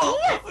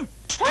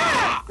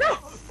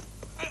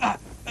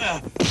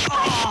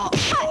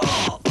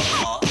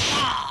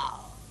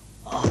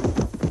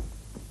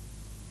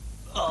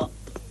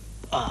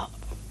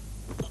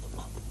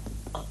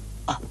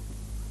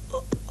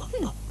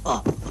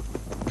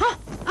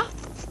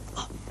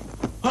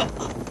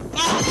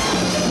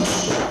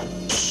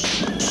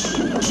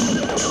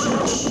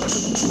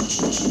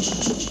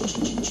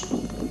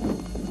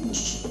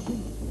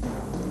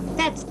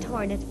 That's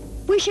torn it.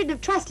 We shouldn't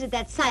have trusted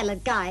that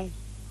silent guy.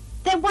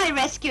 Then why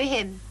rescue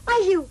him?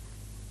 Are you...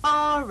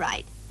 All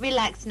right.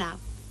 Relax now.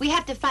 We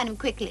have to find him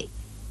quickly.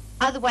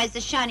 Otherwise, the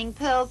shining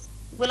pearls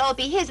will all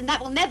be his, and that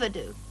will never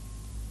do.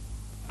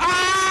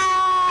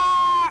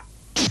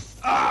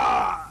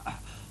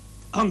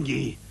 Hung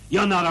Yi,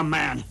 you're not a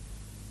man.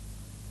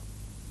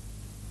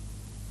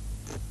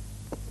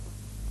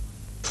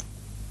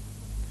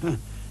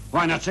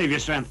 Why not save your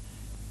strength?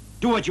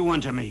 Do what you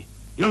want to me.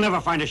 You'll never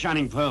find the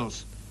shining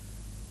pearls.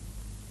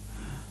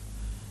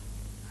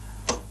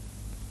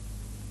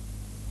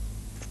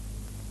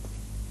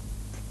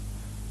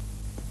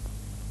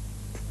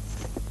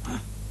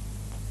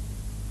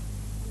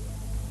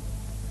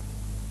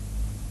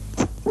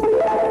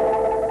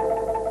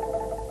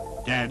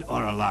 Dead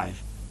or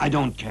alive, I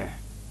don't care.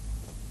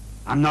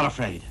 I'm not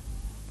afraid.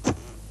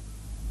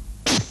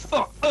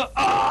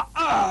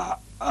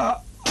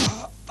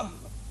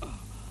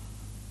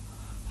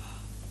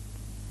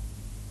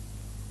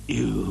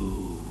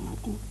 You...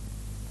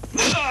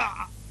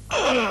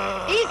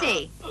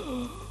 Easy.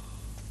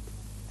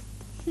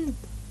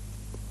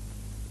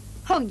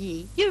 Hung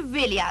Yi, you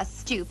really are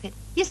stupid.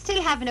 You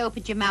still haven't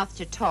opened your mouth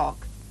to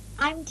talk.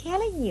 I'm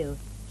telling you,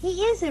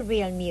 he is a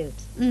real mute.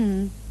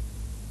 Mm.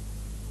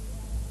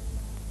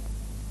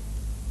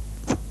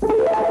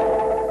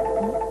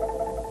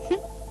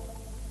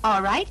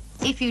 All right,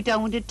 if you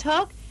don't want to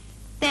talk,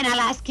 then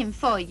I'll ask him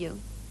for you.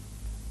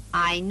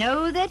 I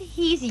know that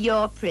he's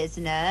your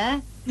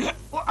prisoner.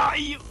 Are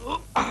you...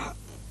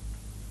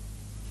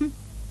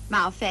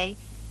 Mao Fei,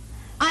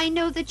 I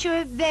know that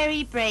you're a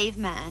very brave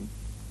man.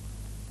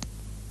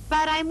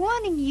 But I'm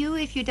warning you,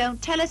 if you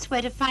don't tell us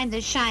where to find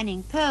the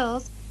shining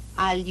pearls,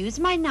 I'll use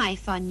my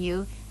knife on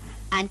you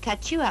and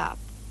cut you up.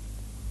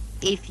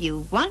 If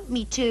you want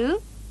me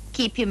to,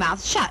 keep your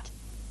mouth shut,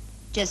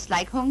 just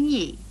like Hung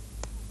Yi.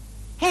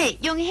 Hey,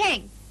 Young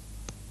Heng,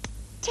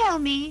 tell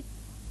me,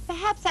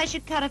 perhaps I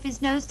should cut off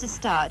his nose to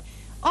start,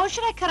 or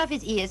should I cut off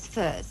his ears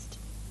first?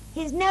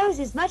 His nose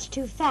is much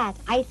too fat.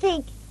 I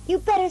think you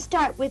better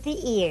start with the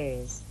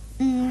ears.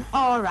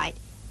 All right.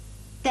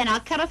 Then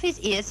I'll cut off his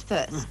ears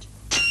first.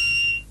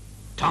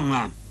 Tong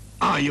Lam,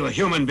 are you a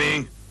human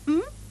being?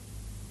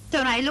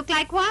 Don't I look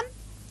like one?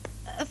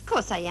 Of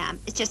course I am.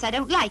 It's just I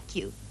don't like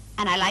you.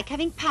 And I like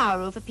having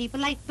power over people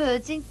like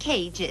birds in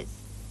cages.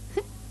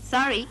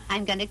 Sorry,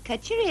 I'm going to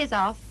cut your ears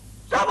off.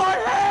 Someone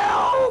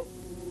help!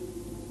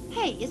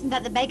 Hey, isn't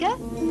that the beggar?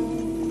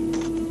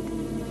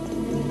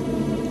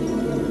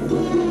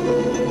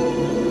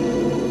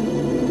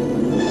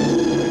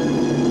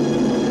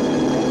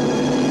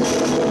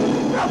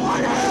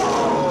 Someone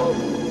help!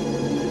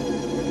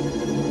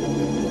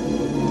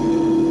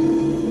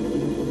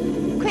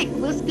 Quick,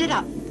 we'll split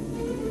up.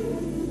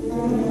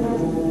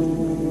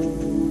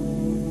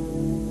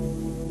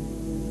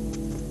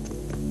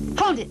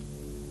 Hold it.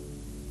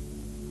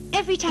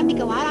 Every time we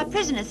go out, our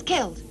prisoner's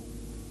killed.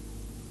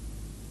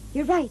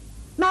 You're right.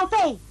 Mao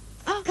Fei!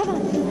 Oh, Come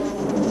on.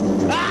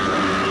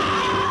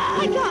 Ah!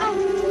 My God!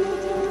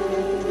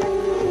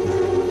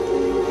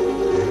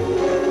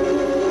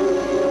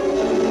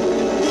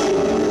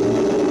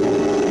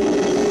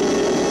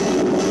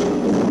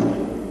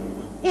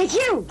 It's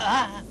you!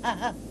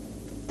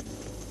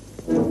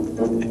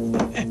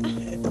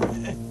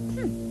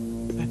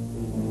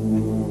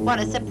 What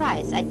a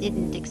surprise. I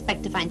didn't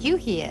expect to find you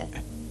here.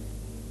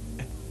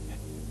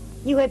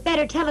 You had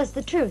better tell us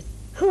the truth.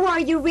 Who are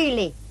you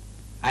really?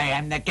 I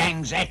am the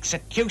gang's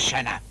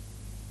executioner.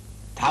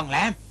 Tong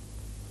Lam,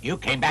 you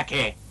came back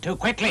here too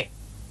quickly.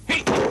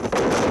 Hey. Come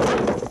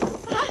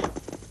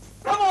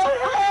on,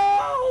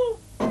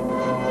 help!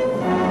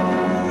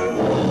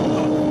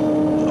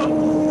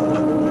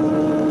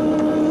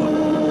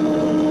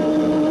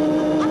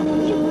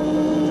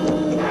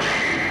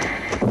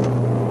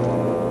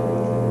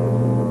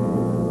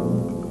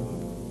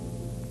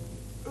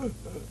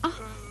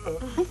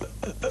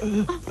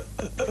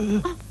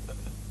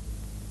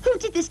 Who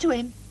did this to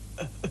him?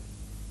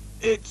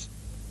 It's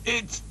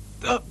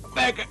the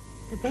beggar.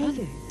 The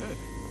beggar.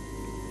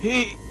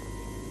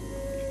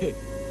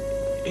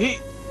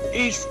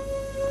 He's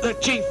the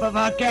chief of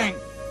our gang,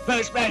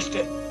 First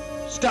Master,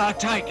 Star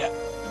Tiger.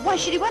 Why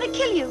should he want to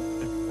kill you?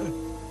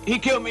 He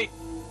killed me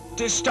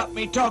to stop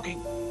me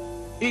talking.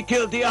 He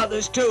killed the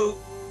others too,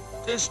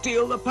 to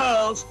steal the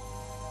pearls.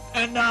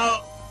 And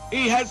now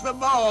he has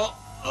them all.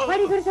 Why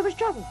do you go to so much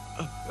trouble?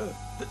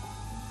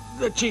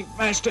 The chief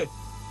master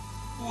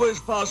was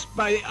forced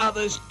by the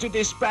others to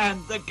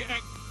disband the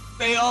gang.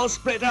 They all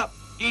split up,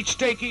 each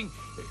taking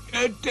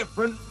a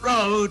different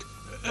road.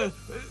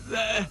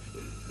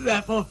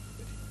 Therefore,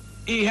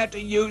 he had to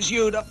use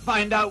you to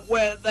find out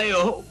where they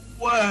all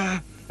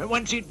were. And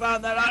once he'd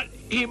found that out,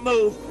 he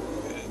moved,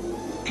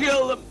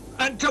 killed them,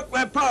 and took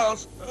their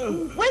pearls.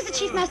 Where's the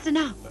chief master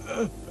now?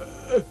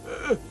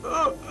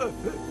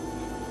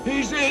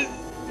 He's in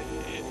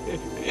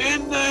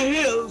the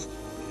hills,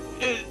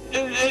 in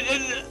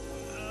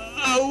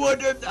a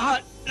wooden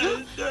hut.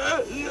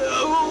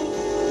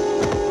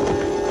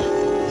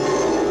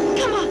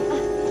 Come on.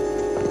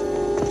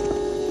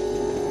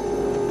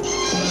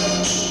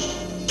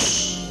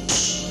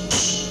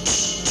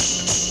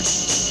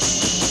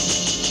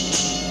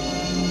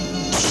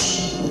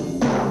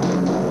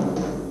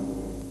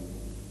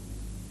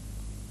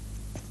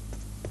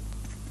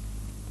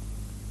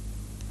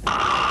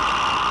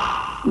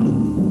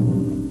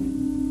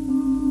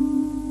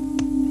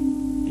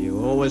 You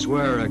always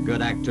were a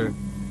good actor.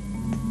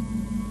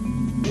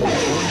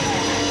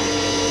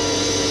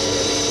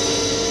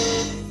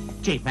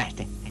 Chief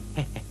Master.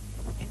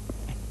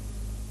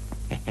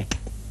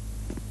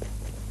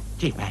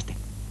 Chief Master,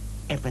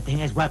 everything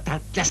has worked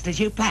out just as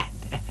you planned.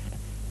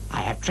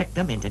 I have tricked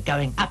them into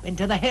going up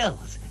into the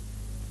hills.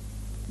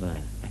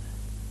 And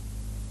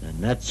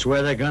that's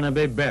where they're gonna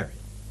be buried.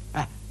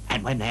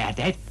 And when they are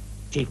dead,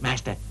 Chief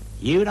Master,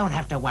 you don't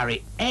have to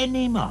worry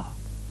anymore.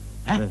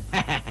 Huh?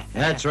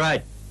 That's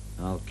right.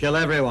 I'll kill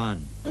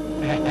everyone. You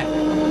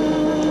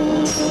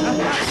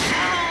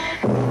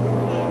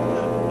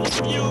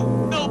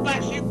know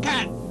best you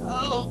can.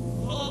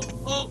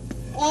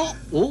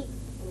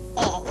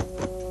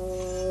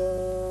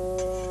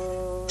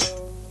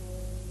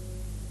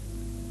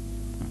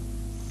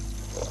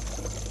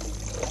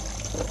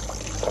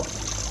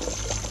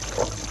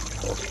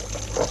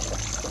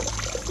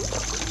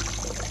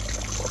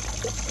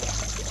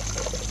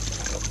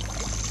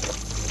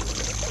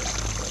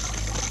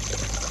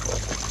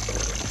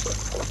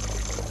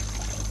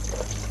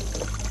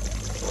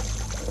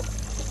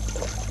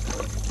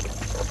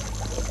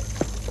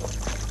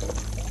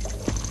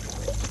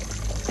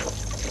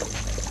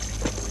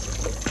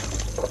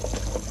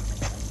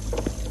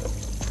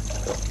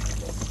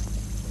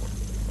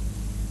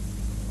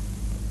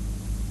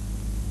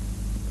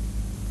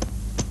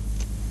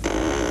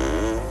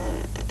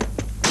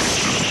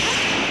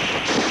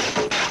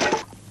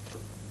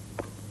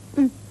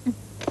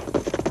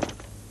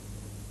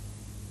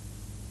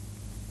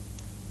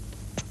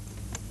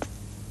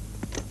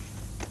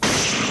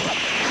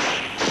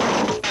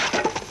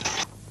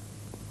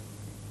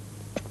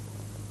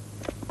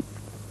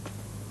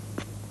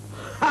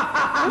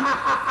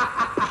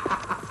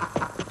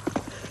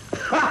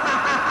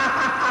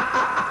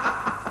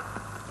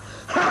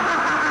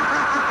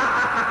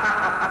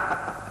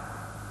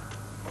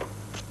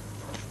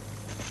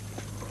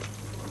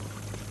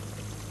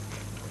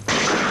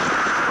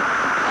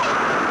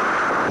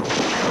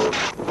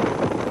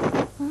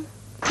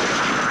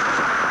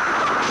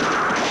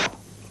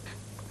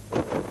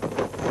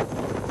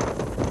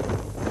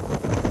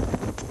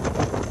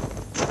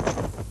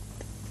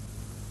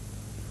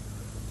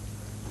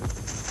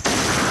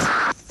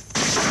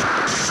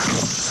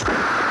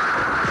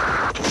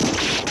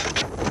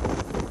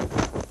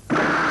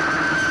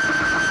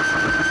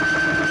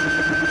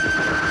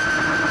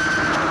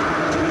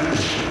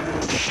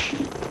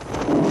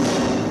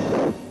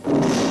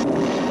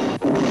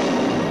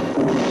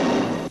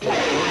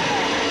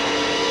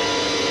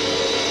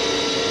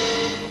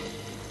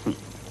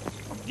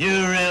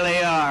 You really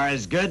are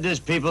as good as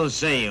people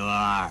say you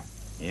are.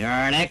 You're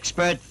an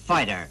expert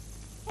fighter.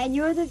 And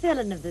you're the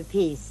villain of the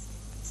piece,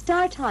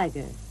 Star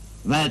Tiger.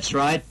 That's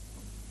right.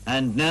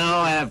 And now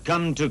I have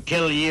come to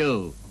kill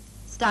you.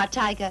 Star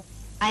Tiger,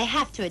 I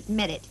have to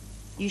admit it.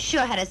 You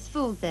sure had us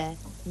fooled there.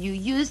 You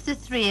used the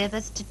three of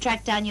us to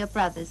track down your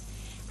brothers,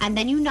 and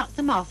then you knocked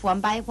them off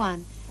one by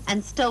one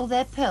and stole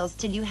their pearls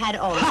till you had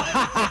all of them.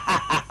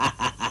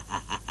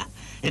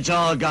 It's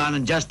all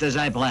gone just as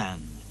I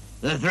planned.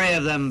 The three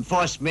of them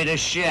forced me to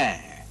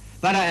share,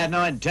 but I had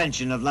no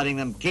intention of letting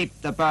them keep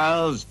the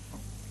pearls,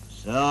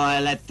 so I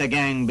let the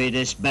gang be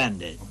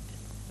disbanded.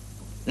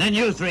 Then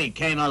you three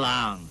came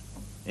along.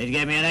 It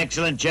gave me an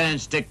excellent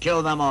chance to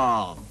kill them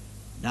all.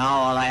 Now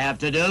all I have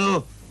to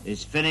do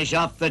is finish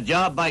off the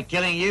job by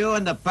killing you,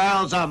 and the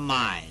pearls are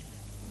mine.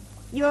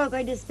 You're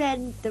going to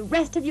spend the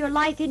rest of your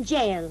life in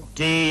jail.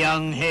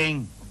 Young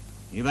Hing,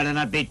 you better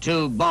not be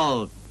too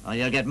bold, or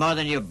you'll get more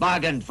than you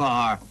bargained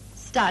for.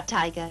 Star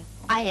Tiger,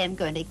 I am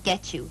going to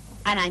get you,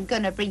 and I'm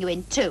going to bring you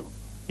in too.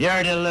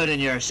 You're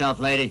deluding yourself,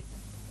 lady.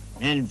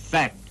 In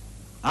fact,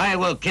 I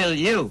will kill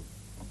you.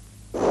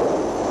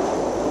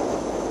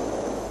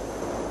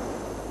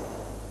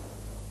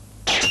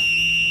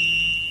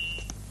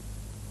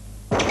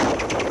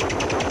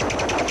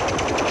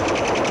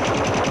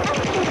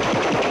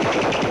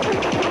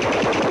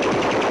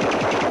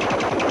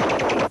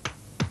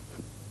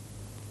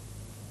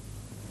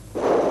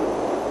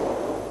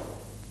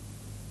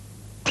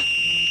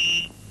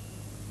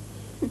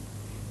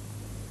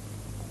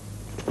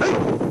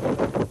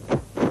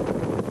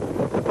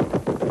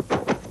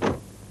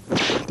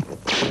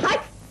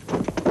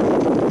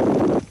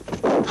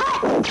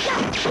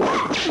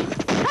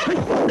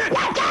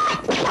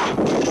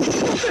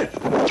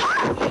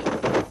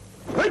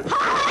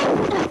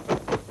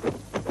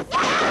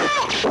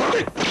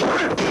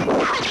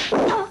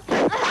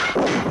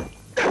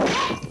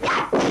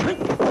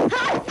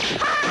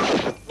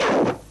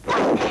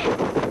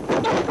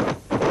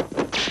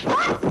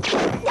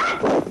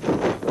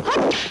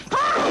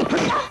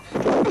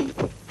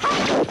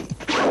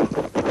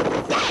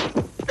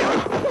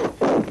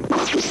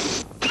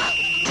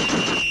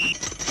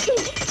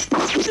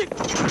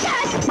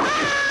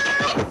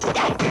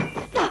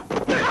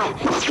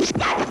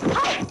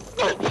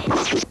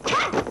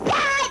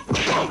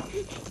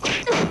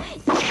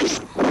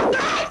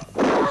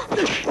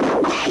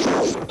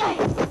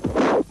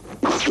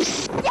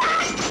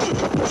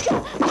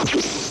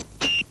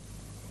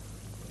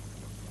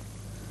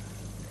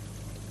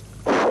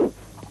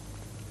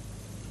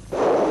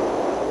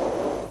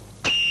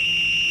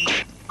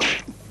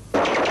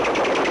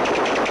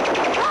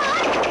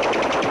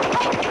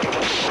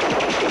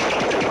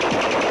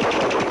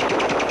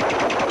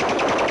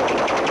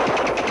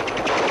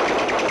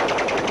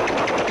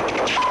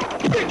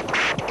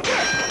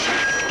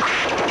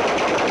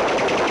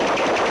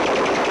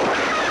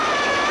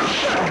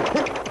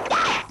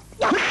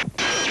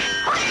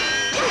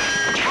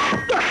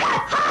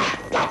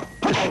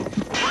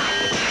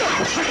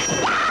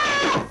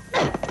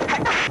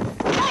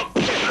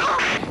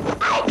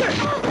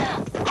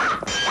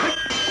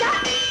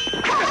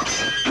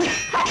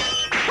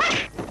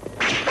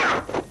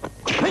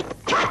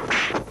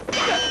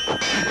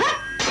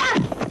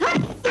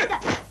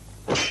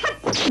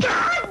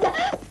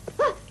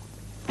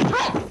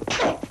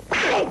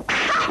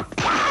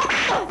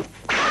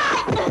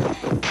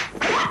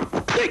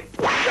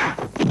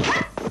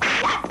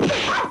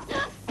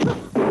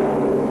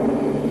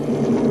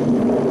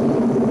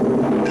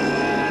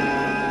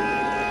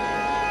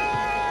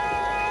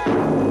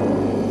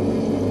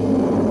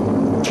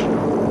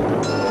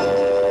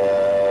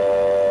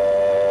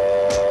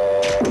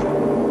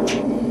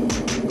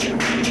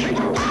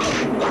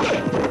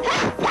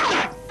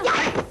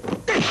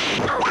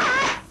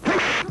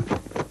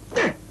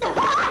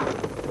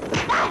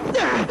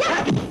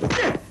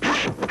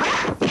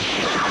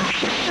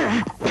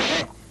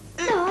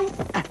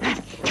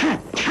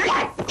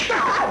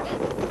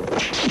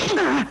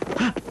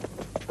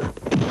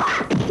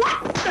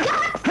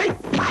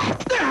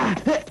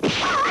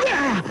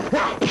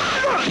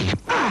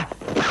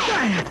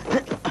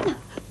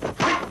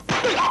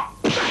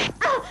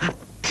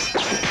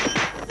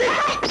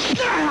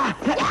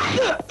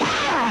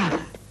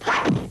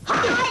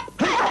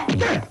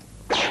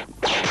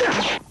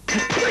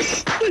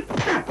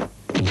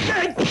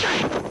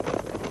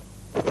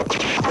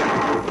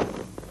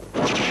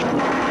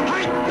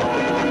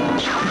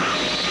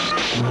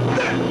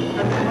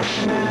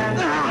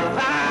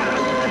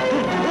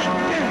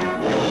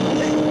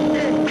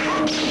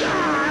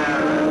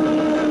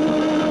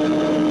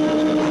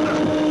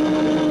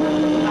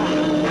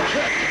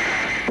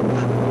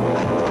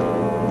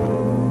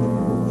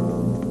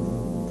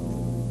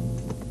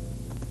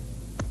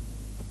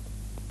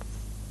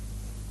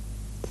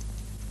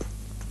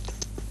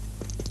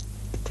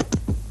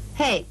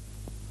 Hey,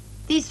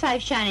 these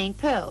 5 shining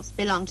pearls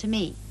belong to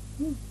me.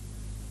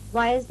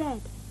 Why is that?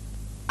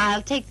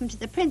 I'll take them to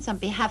the prince on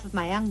behalf of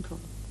my uncle.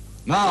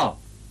 No.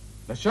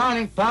 The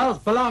shining pearls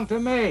belong to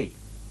me.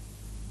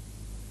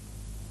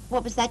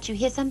 What was that? You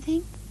hear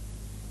something?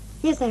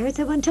 Yes, I heard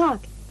someone talk.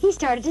 He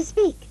started to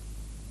speak.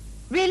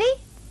 Really?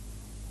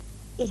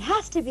 It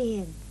has to be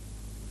him.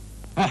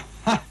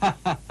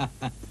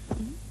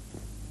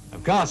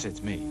 Of course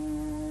it's me.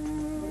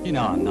 You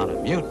know I'm not a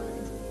mutant.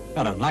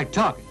 I don't like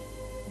talking.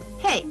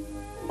 Hey,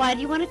 why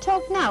do you want to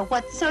talk now?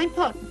 What's so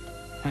important?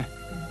 I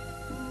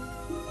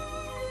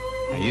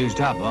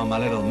used up all my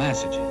little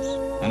messages.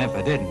 And if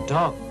I didn't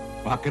talk,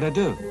 what could I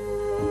do?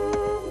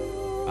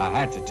 I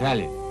had to tell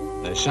you,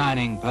 the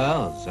shining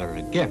pearls are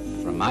a gift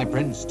from my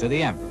prince to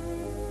the emperor.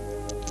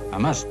 I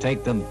must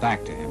take them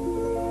back to him.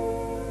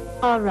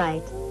 All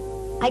right.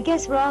 I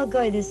guess we're all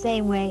going the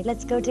same way.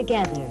 Let's go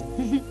together.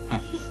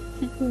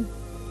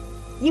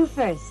 You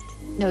first.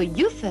 No,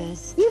 you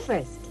first. You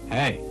first.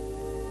 Hey,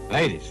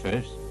 ladies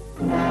first.